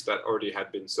high priest that already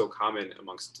had been so common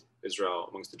amongst Israel,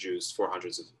 amongst the Jews for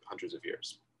hundreds of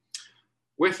years.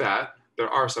 With that, there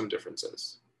are some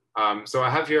differences. So I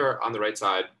have here on the right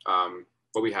side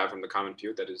what we have from the common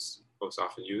piyyut that is most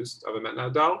often used of Emet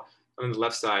Nahadar, and on the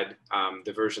left side,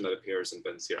 the version that appears in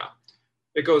Ben Sira.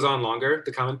 It goes on longer,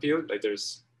 the common piyyut, like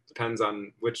depends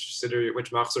on which siddur,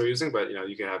 which machzor you're using, but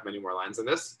you can have many more lines than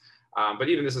this. But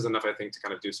even this is enough, I think, to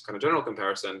kind of do some kind of general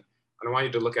comparison. And I want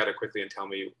you to look at it quickly and tell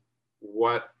me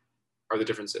what are the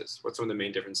differences? What's some of the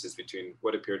main differences between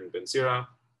what appeared in Ben Sira,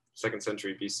 2nd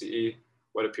century BCE,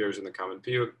 what appears in the common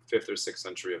piyyut, 5th or 6th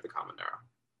century of the common era?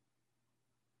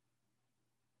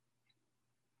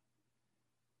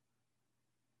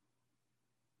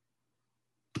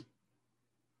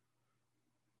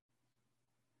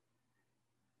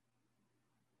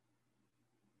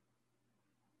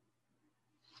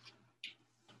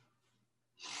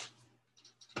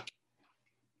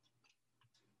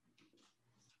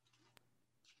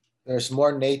 There's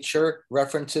more nature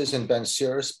references in Ben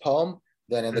Sir's poem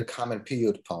than in the common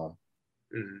piyyut poem.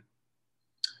 Mm-hmm.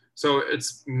 So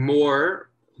it's more,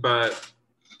 but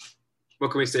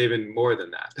what can we say even more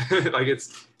than that? Like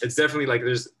it's definitely like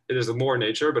there's a more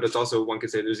nature, but it's also, one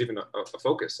could say there's even a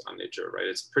focus on nature, right?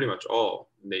 It's pretty much all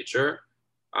nature.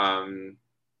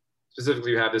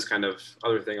 Specifically, you have this kind of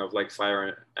other thing of like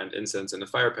fire and incense in a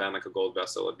fire pan, like a gold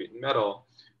vessel of beaten metal,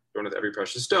 thrown with every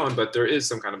precious stone. But there is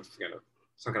some kind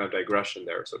of digression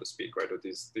there, so to speak, right? With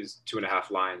these 2.5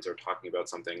 lines are talking about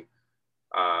something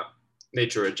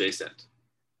nature adjacent.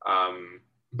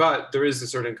 But there is a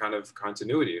certain kind of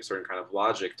continuity, a certain kind of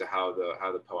logic to how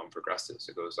the poem progresses.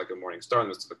 It goes like a morning star in the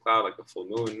midst of a cloud, like the full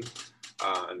moon,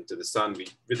 and to the sun. We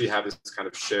really have this kind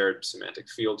of shared semantic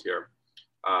field here,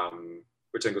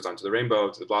 which then goes on to the rainbow,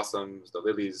 to the blossoms, the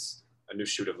lilies, a new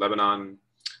shoot of Lebanon,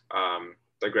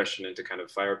 digression into kind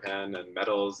of fire pan and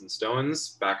metals and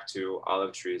stones, back to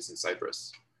olive trees and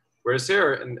cypress. Whereas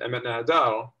here in Emet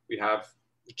Nehadar, we have,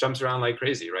 it jumps around like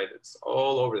crazy, right? It's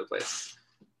all over the place.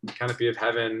 Canopy of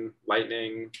heaven,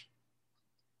 lightning,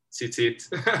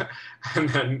 tzitzit, and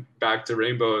then back to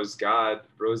rainbows, God,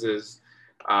 roses,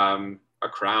 a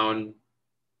crown,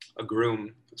 a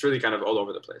groom. It's really kind of all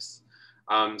over the place.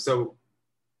 So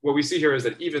what we see here is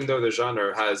that even though the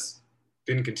genre has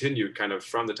been continued kind of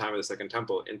from the time of the Second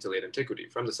Temple into late antiquity,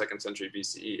 from the 2nd century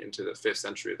BCE into the 5th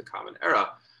century of the Common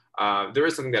Era, there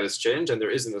is something that has changed, and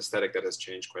there is an aesthetic that has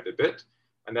changed quite a bit.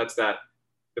 And that's that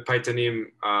the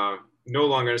Paitanim no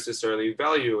longer necessarily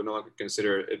value, no longer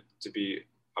consider it to be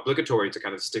obligatory to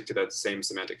kind of stick to that same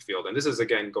semantic field. And this is,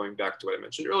 again, going back to what I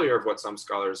mentioned earlier of what some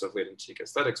scholars of late antique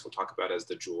aesthetics will talk about as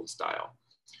the jeweled style,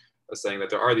 as saying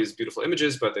that there are these beautiful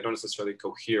images, but they don't necessarily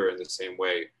cohere in the same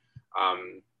way.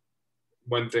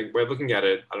 One thing, by looking at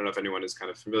it, I don't know if anyone is kind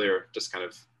of familiar, just kind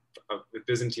of with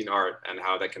Byzantine art and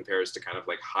how that compares to kind of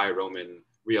like high Roman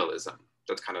realism.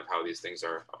 That's kind of how these things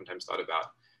are oftentimes thought about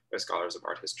by scholars of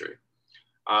art history.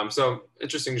 So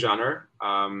interesting genre.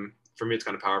 For me, it's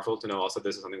kind of powerful to know also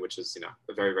this is something which is,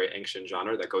 a very, very ancient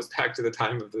genre that goes back to the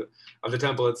time of the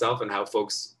temple itself and how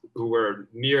folks who were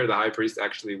near the high priest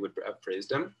actually would have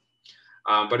praised him.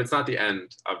 But it's not the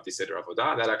end of the Seder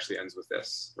Avodah. That actually ends with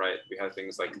this, right? We have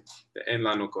things like the En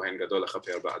Lanu Kohen Gadol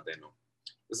Lechaper Ba'adenu.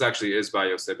 This actually is by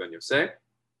Yosef ben Yosef.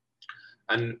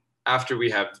 And after we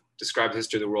have described the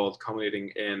history of the world culminating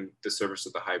in the service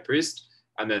of the high priest,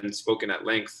 and then spoken at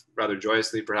length, rather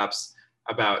joyously perhaps,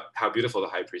 about how beautiful the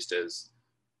high priest is,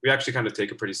 we actually kind of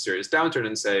take a pretty serious downturn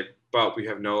and say, but we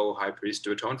have no high priest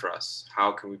to atone for us.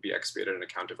 How can we be expiated on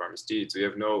account of our misdeeds? We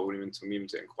have no urim tumim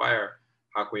to inquire.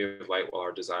 How can we have light while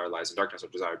our desire lies in darkness, our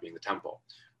desire being the temple?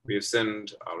 We have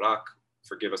sinned, Arak,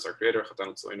 forgive us our Creator,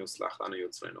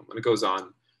 and it goes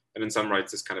on. And in some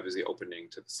rights, this kind of is the opening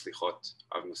to the selichot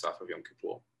of Musaf of Yom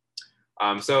Kippur.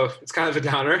 So it's kind of a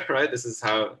downer, right? This is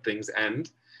how things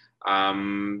end.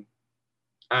 And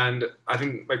I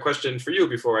think my question for you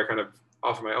before I kind of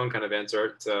offer my own kind of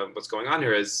answer to what's going on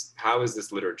here is, how is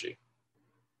this liturgy?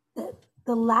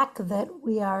 The lack that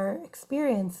we are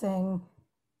experiencing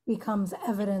becomes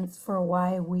evidence for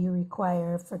why we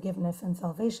require forgiveness and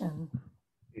salvation.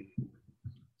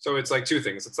 So it's like two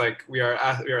things. It's like we are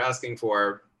asking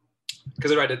for,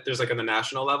 because right, there's like on the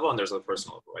national level and there's a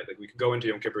personal level, right? Like we could go into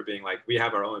Yom Kippur being like, we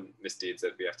have our own misdeeds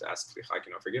that we have to ask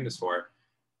forgiveness for.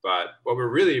 But what we're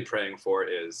really praying for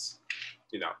is,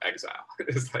 exile.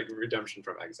 It's like redemption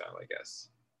from exile, I guess.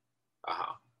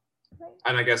 Right.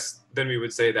 And I guess then we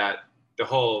would say that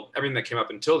everything that came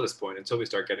up until this point, until we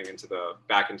start getting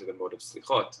back into the mode of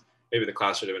selichot, maybe the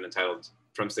class should have been entitled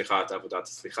From Selicha to Avodah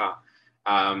to Selicha,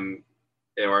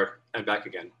 and back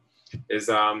again, is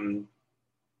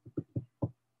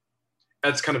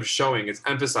that's kind of showing, it's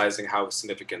emphasizing how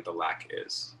significant the lack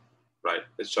is, right?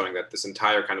 It's showing that this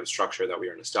entire kind of structure that we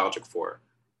are nostalgic for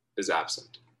is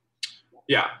absent.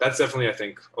 Yeah, that's definitely, I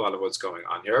think, a lot of what's going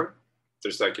on here.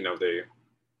 There's like,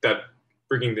 that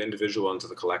bringing the individual into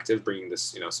the collective, bringing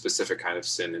this, specific kind of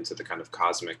sin into the kind of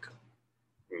cosmic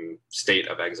state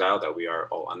of exile that we are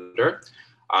all under.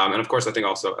 And of course, I think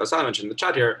also, as I mentioned in the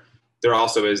chat here, there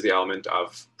also is the element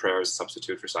of prayer as a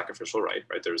substitute for sacrificial rite,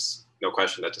 right? There's no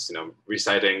question that just,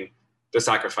 reciting the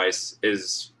sacrifice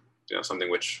is, something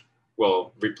which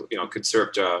will, could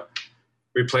serve to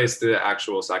replace the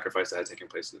actual sacrifice that had taken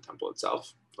place in the temple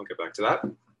itself. I'll get back to that.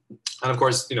 And of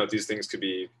course, these things could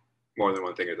be more than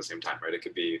one thing at the same time, right? It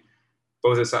could be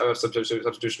both a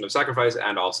substitution of sacrifice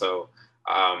and also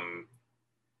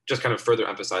just kind of further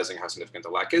emphasizing how significant the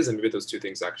lack is, and maybe those two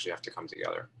things actually have to come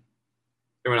together.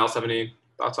 Anyone else have any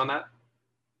thoughts on that?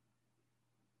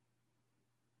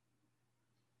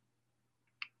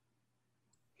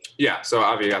 Yeah, so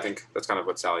Avi, I think that's kind of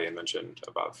what Sally had mentioned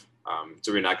above. It's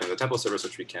a reenactment of the temple service,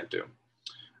 which we can't do.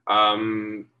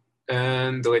 And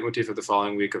the leitmotif of the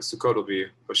following week of Sukkot will be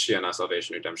Hoshiana,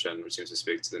 salvation, redemption, which seems to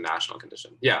speak to the national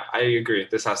condition. Yeah, I agree.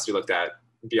 This has to be looked at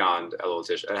beyond Elul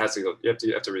Tishrei. It has to go, you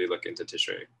have to really look into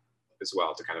Tishrei as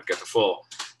well to kind of get the full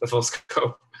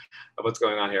scope of what's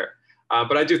going on here.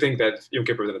 But I do think that Yom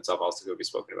Kippur within itself also will be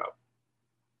spoken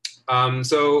about.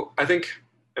 So I think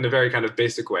in a very kind of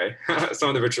basic way, some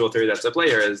of the ritual theory that's at play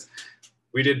here is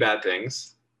we did bad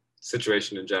things.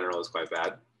 Situation in general is quite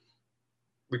bad.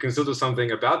 We can still do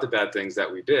something about the bad things that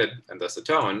we did and thus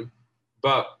atone,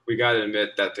 but we got to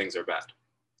admit that things are bad.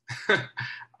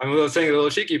 I'm saying it a little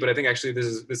cheeky, but I think actually this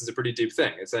is a pretty deep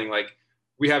thing. It's saying like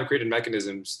we have created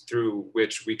mechanisms through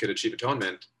which we could achieve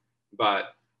atonement,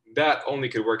 but that only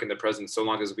could work in the present so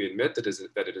long as we admit that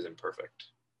it is imperfect.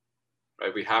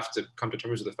 Right? We have to come to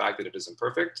terms with the fact that it is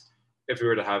imperfect if we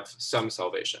were to have some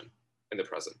salvation in the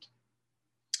present.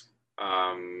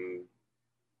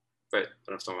 But I don't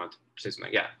know if someone wants to say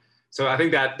something. Yeah. So I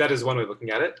think that is one way of looking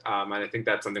at it. And I think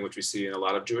that's something which we see in a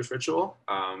lot of Jewish ritual,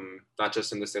 not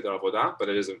just in the Seder Avodah, but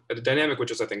it is a dynamic which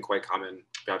is, I think, quite common,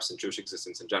 perhaps in Jewish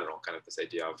existence in general, kind of this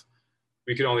idea of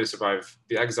we can only survive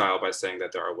the exile by saying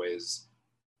that there are ways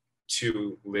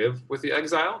to live with the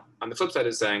exile. On the flip side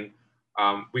is saying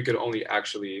we could only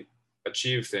actually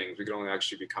achieve things, we could only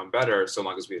actually become better so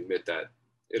long as we admit that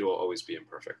it will always be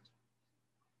imperfect.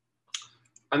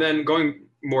 And then going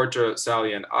more to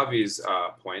Sally and Avi's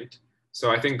point,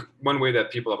 so I think one way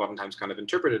that people have oftentimes kind of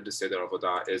interpreted the Seder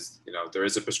Avodah is, there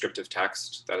is a prescriptive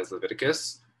text, that is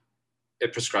Leviticus.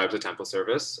 It prescribes a temple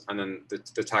service, and then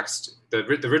the text, the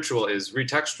ritual is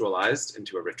retextualized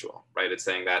into a ritual, right? It's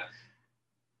saying that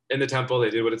in the temple, they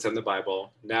did what it said in the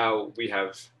Bible. Now we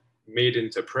have made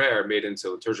into prayer, made into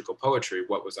liturgical poetry,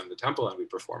 what was in the temple, and we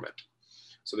perform it.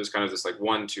 So there's kind of this like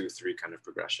 1, 2, 3 kind of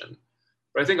progression.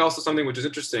 But I think also something which is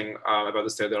interesting about the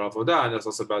Seder Avodah, and that's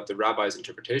also about the rabbi's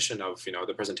interpretation of,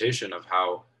 the presentation of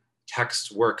how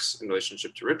text works in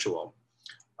relationship to ritual,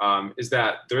 is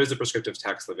that there is a prescriptive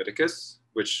text, Leviticus,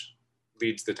 which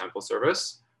leads the temple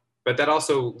service, but that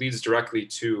also leads directly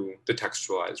to the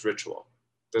textualized ritual.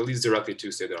 That leads directly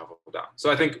to Seder Avodah.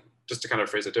 So I think, just to kind of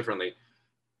phrase it differently,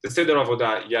 the Seder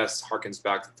Avodah, yes, harkens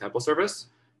back to the temple service,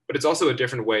 but it's also a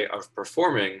different way of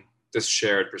performing this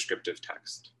shared prescriptive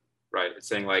text. Right? It's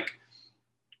saying like,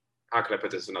 how could I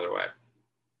put this another way?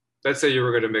 Let's say you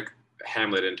were going to make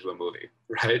Hamlet into a movie,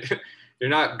 right? You're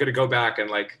not going to go back and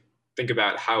like think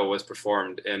about how it was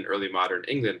performed in early modern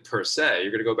England per se.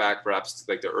 You're going to go back perhaps to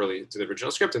like to the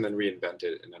original script and then reinvent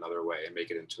it in another way and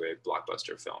make it into a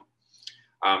blockbuster film.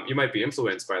 You might be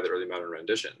influenced by the early modern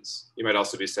renditions. You might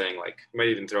also be saying like, you might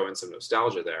even throw in some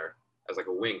nostalgia there as like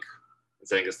a wink and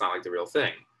saying it's not like the real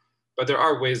thing. But there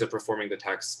are ways of performing the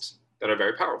text that are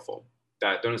very powerful,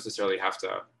 that don't necessarily have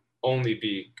to only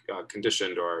be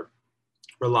conditioned or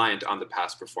reliant on the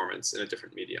past performance in a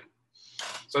different medium.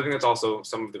 So I think that's also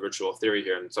some of the ritual theory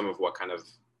here and some of what kind of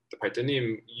the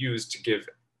Paitanim used to give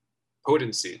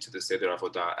potency to the Seder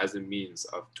Avodah as a means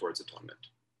towards atonement.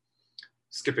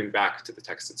 Skipping back to the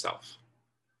text itself.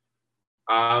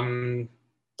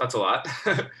 That's a lot,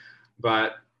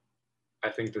 but I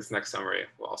think this next summary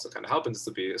will also kind of help, and this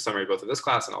will be a summary both of this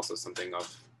class and also something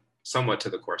of somewhat to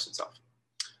the course itself.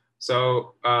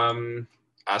 So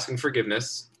asking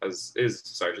forgiveness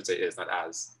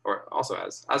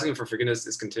asking for forgiveness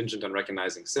is contingent on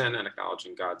recognizing sin and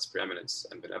acknowledging God's preeminence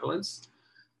and benevolence.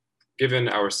 Given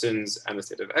our sins and the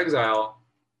state of exile,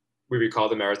 we recall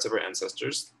the merits of our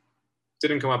ancestors.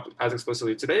 Didn't come up as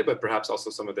explicitly today, but perhaps also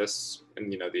some of this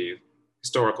and the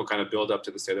historical kind of build up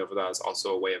to the Seder Avodah is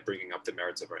also a way of bringing up the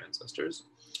merits of our ancestors.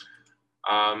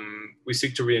 We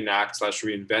seek to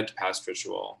reinvent past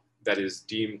ritual that is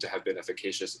deemed to have been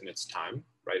efficacious in its time,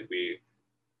 right?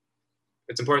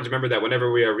 It's important to remember that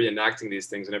whenever we are reenacting these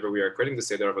things, whenever we are creating the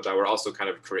Seder Avodah, we're also kind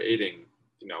of creating,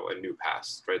 a new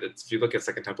past, right? If you look at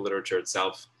Second Temple literature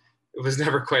itself, it was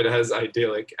never quite as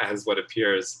idyllic as what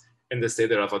appears in the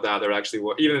Seder Avodah. There actually,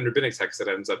 even in rabbinic texts, it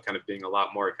ends up kind of being a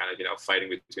lot more kind of, fighting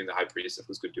between the high priest of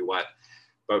who's going to do what.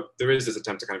 But there is this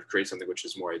attempt to kind of create something which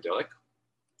is more idyllic.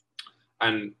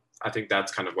 And I think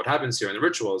that's kind of what happens here in the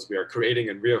rituals. We are creating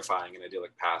and reifying an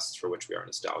idyllic past for which we are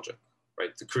nostalgic,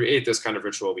 right? To create this kind of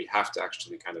ritual, we have to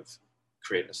actually kind of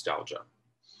create nostalgia.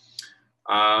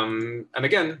 And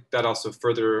again, that also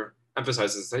further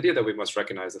emphasizes this idea that we must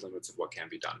recognize the limits of what can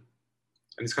be done.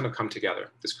 And these kind of come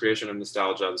together. This creation of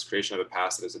nostalgia, this creation of a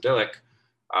past that is idyllic,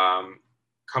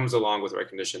 comes along with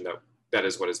recognition that that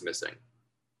is what is missing.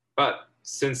 But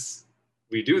since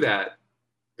we do that,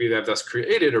 we have thus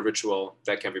created a ritual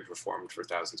that can be performed for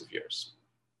thousands of years.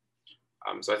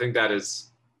 So I think that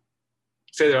is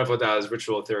Seder Avodah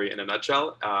ritual theory in a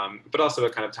nutshell, but also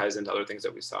it kind of ties into other things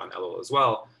that we saw in Elul as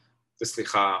well. The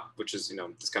Selicha, which is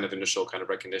this kind of initial kind of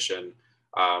recognition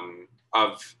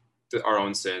of our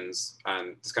own sins,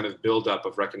 and this kind of buildup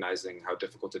of recognizing how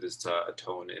difficult it is to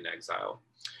atone in exile,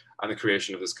 and the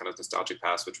creation of this kind of nostalgic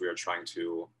past, which we are trying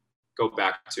to go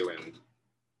back to and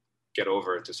get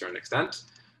over to a certain extent.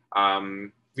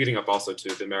 Leading up also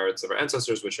to the merits of our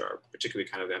ancestors, which are particularly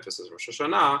kind of the emphasis of Rosh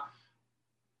Hashana,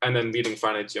 and then leading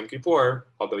finally to Yom Kippur,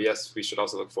 although yes, we should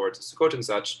also look forward to Sukkot and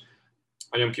such.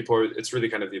 On Yom Kippur, it's really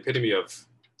kind of the epitome of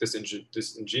this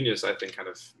ingenious, I think, kind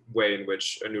of way in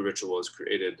which a new ritual is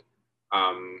created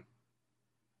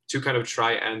to kind of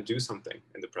try and do something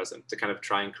in the present, to kind of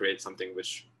try and create something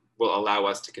which will allow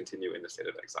us to continue in the state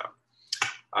of exile.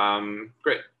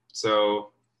 Great,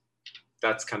 so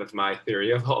that's kind of my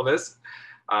theory of all this,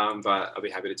 but I'll be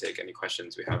happy to take any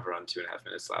questions. We have around 2.5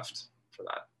 minutes left for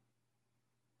that.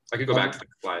 I could go back to the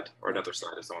slide or another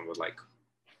slide if someone would like.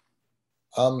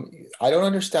 I don't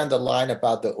understand the line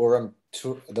about the Urim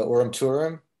Turim. The Urim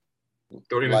and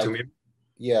Tumim?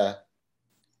 Yeah.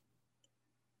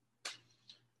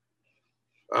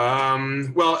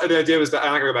 Well, the idea was that,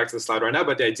 I'm not going to go back to the slide right now,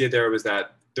 but the idea there was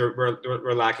that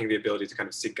we're lacking the ability to kind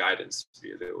of seek guidance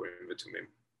via the Urim and Tumim.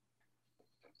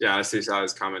 Yeah, I see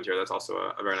his comment here. That's also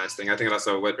a very nice thing. I think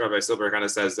also what Rabbi Silver kind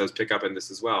of says does pick up in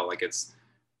this as well. Like it's,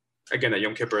 again, that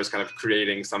Yom Kippur is kind of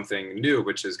creating something new,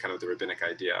 which is kind of the rabbinic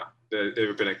idea, the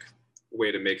rabbinic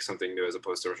way to make something new as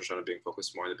opposed to Rosh Hashanah being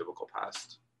focused more on the biblical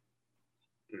past.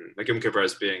 Like Yom Kippur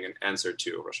as being an answer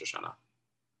to Rosh Hashanah.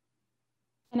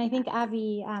 And I think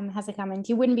Avi has a comment.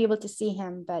 You wouldn't be able to see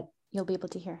him, but you'll be able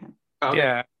to hear him.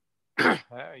 Yeah.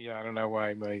 Yeah, I don't know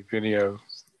why my video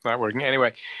is not working.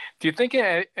 Anyway, do you think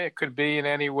it could be in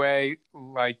any way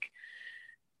like,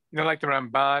 like the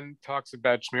Ramban talks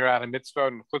about Shmirat HaMitzvot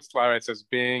and Chutz La'aretz as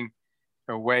being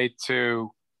a way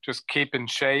to just keep in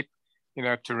shape,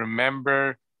 to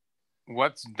remember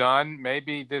what's done.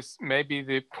 Maybe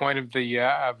the point of the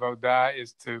Avodah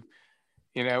is to,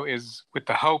 is with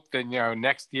the hope that,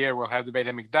 next year we'll have the Beit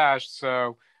HaMikdash,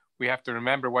 so we have to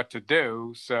remember what to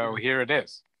do. So here it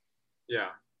is.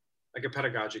 Yeah, like a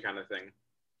pedagogy kind of thing.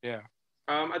 Yeah.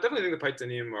 I definitely think the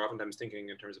piyyutim are oftentimes thinking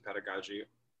in terms of pedagogy.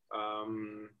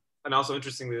 And also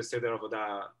interestingly, the Seder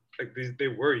Avodah, like they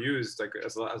were used like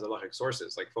as halachic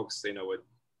sources. Like folks, would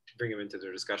bring them into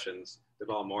their discussions. The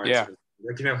Baal Moritz, yeah.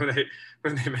 Like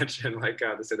when they mention like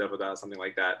the Seder Avodah, something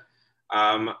like that.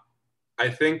 I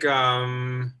think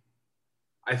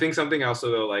something also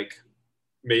though, like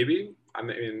maybe I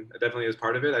mean it definitely is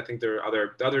part of it. I think there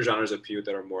are other genres of piyyut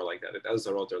that are more like that. As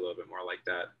the Zarot are a little bit more like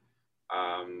that.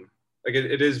 Like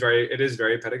it is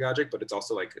very pedagogic, but it's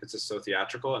also like it's just so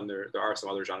theatrical, and there are some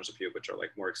other genres of piyyut which are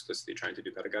like more explicitly trying to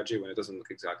do pedagogy when it doesn't look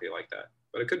exactly like that,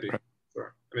 but it could be. Right.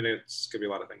 Sure. I mean, it could be a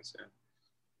lot of things.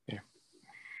 Yeah.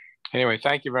 Anyway,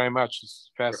 thank you very much.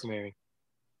 It's fascinating.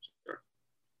 Sure.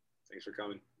 Thanks for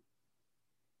coming.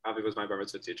 Avi was my bar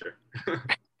mitzvah teacher.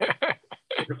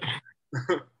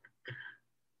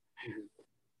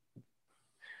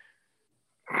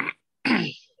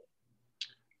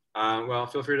 Well,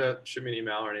 feel free to shoot me an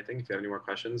email or anything if you have any more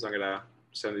questions. I'm going to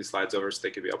send these slides over so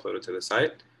they can be uploaded to the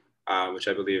site, which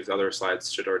I believe the other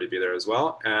slides should already be there as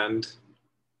well. And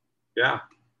yeah,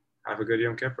 have a good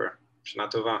Yom Kippur.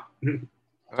 Shana Tova.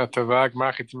 Shana Tova,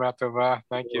 Gmar Chitima Tova.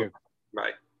 Thank you.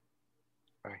 Bye.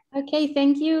 Bye. Okay,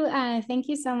 thank you. Thank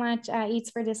you so much,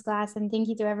 Yitz, for this class. And thank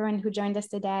you to everyone who joined us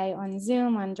today on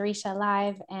Zoom, on Drisha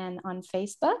Live, and on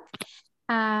Facebook.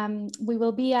 We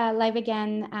will be live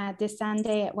again this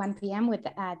Sunday at 1 p.m. with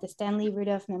the Stanley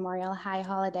Rudolph Memorial High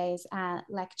Holidays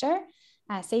lecture,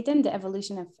 Satan, the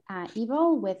Evolution of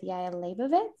Evil, with Yael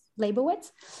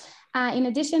Leibowitz. In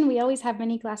addition, we always have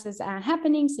many classes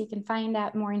happening, so you can find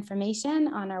out more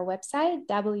information on our website,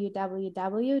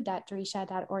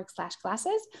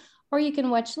 www.drisha.org/classes, or you can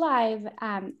watch live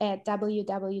at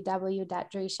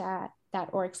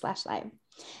www.drisha.org/live.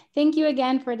 Thank you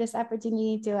again for this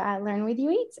opportunity to learn with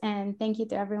you, Yitz, and thank you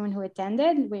to everyone who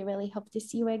attended. We really hope to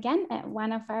see you again at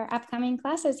one of our upcoming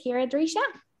classes here at Drisha.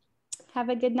 Have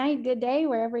a good night, good day,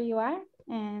 wherever you are,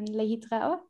 and lehitraot.